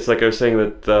it's like I was saying,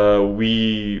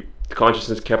 that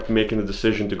consciousness kept making the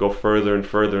decision to go further and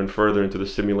further and further into the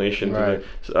simulation, right.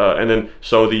 And then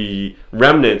so the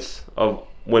remnants of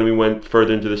when we went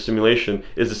further into the simulation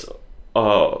is this.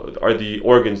 Are the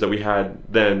organs that we had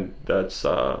then, that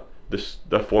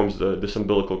forms this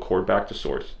umbilical cord back to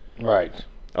source, right,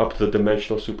 up to the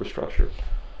dimensional superstructure.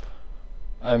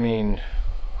 I mean,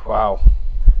 wow.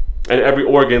 And every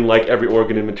organ, like every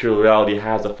organ in material reality,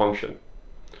 has a function.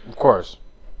 Of course.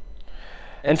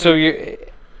 And so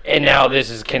and now this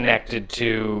is connected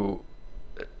to,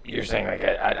 you're saying like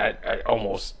a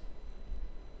almost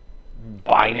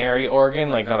binary organ,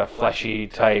 like not a fleshy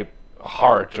type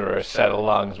heart or a set of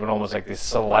lungs, but almost like this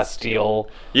celestial.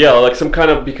 Yeah, like some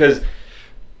kind of, because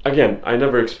again, I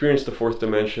never experienced the 4th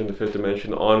dimension, the 5th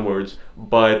dimension onwards,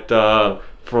 but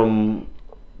from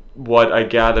what I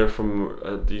gather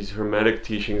from these Hermetic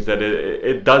teachings, that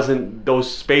it doesn't,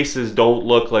 those spaces don't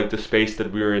look like the space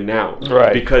that we're in now,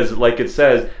 right? Because like it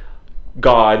says,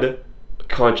 God,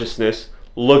 consciousness,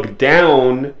 look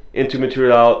down into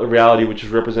material reality, which is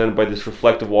represented by this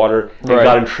reflective water, and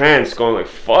got entranced, going like,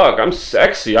 fuck, I'm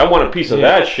sexy, I want a piece of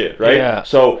that shit, right? Yeah.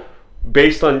 So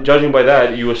based on judging by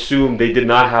that, you assume they did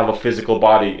not have a physical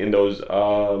body in those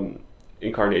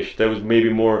incarnations. That was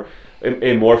maybe more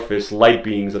amorphous light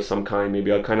beings of some kind,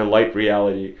 maybe a kind of light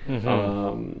reality,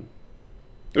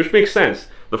 which makes sense.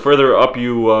 The further up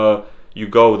you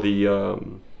go,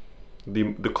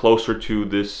 the closer to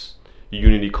this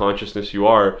unity consciousness you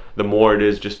are, the more it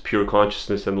is just pure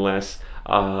consciousness and less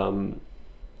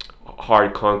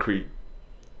hard concrete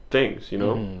things,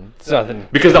 It's nothing.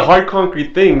 Because the hard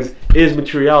concrete things is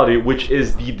materiality, which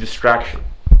is the distraction.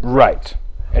 Right.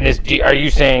 And are you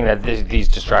saying that these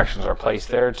distractions are placed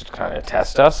there to kind of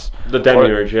test us? The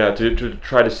demiurge, to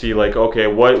try to see, like,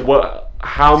 okay,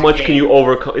 how much can you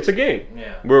overcome? It's a game.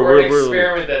 Yeah. We're an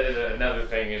experiment that another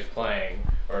thing is playing,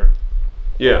 or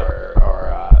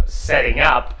setting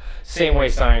up. Same way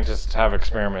scientists have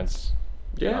experiments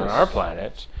on our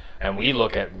planet, and we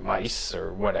look at mice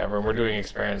or whatever, and we're doing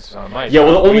experiments on mice. Yeah,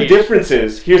 well, the only difference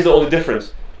is, here's the only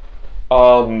difference.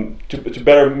 To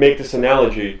better make this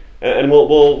analogy, and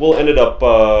we'll end it up.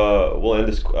 We'll end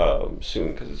this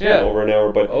soon because it's been over an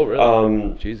hour. But oh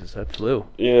really? Jesus, that flew.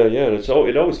 Yeah. And it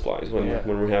always flies when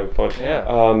we're having fun.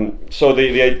 Yeah. So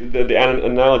the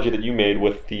analogy that you made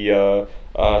with the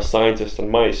scientists and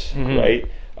mice, right?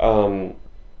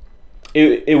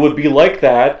 It would be like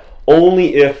that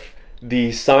only if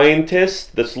the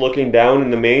scientist that's looking down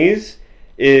in the maze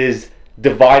is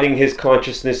dividing his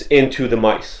consciousness into the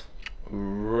mice.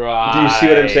 Right. Do you see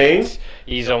what I'm saying?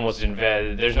 He's almost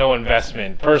there's no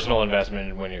personal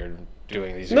investment when you're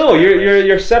doing these. No,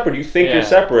 you're separate. You think you're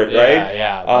separate, right?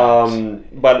 Yeah.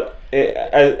 But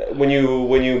when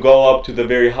you go up to the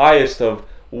very highest of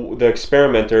the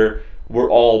experimenter, we're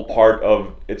all part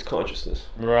of its consciousness.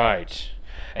 Right.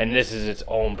 And this is its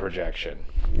own projection.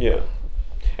 Yeah.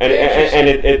 And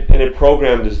it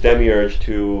programmed this demiurge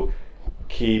to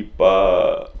keep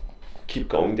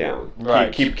going down.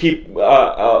 Right. Keep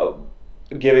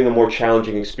giving a more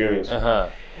challenging experience.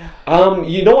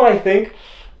 You know what I think?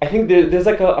 I think there's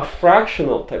like a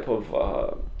fractional type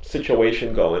of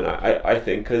situation going. I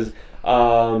think because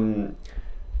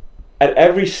at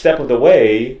every step of the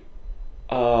way,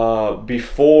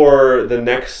 before the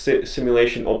next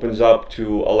simulation opens up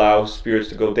to allow spirits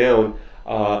to go down,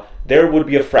 there would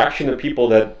be a fraction of people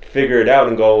that figure it out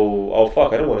and go, oh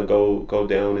fuck, I don't want to go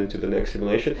down into the next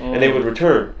simulation, and they would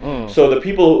return. So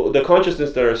the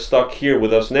consciousness that are stuck here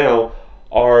with us now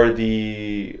are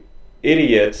the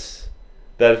idiots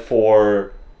that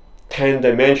for 10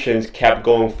 dimensions kept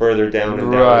going further down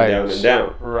and down and down and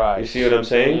down. Right. You see what I'm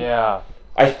saying? Yeah.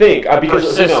 I think because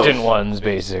persistent ones,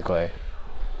 basically.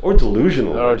 Or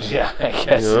delusional. Or I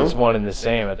guess it's one and the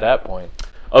same at that point.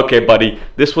 Okay, buddy.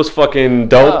 This was fucking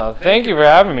dope. Oh, thank you for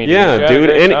having me. Yeah, dude.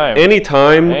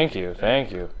 Anytime. Thank you.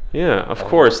 Yeah, of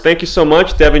course. Thank you so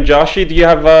much, Devan Joshi. Do you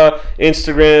have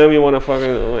Instagram? You want to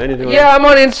fucking anything? Yeah, I'm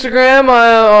on Instagram.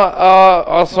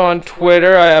 Also on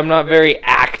Twitter. I'm not very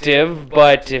active,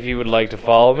 but if you would like to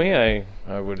follow me, I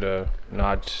would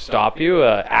not stop you.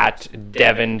 At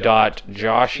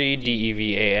Devan.Joshi,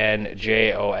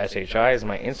 DEVANJOSHI is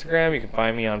my Instagram. You can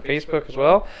find me on Facebook as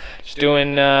well. Just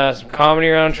doing some comedy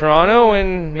around Toronto,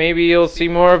 and maybe you'll see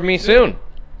more of me soon.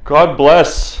 God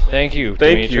bless. Thank you,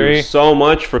 Thank Dimitri. you so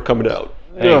much for coming out.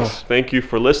 Thanks. Thank you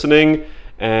for listening,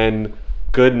 and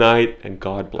good night, and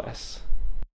God bless.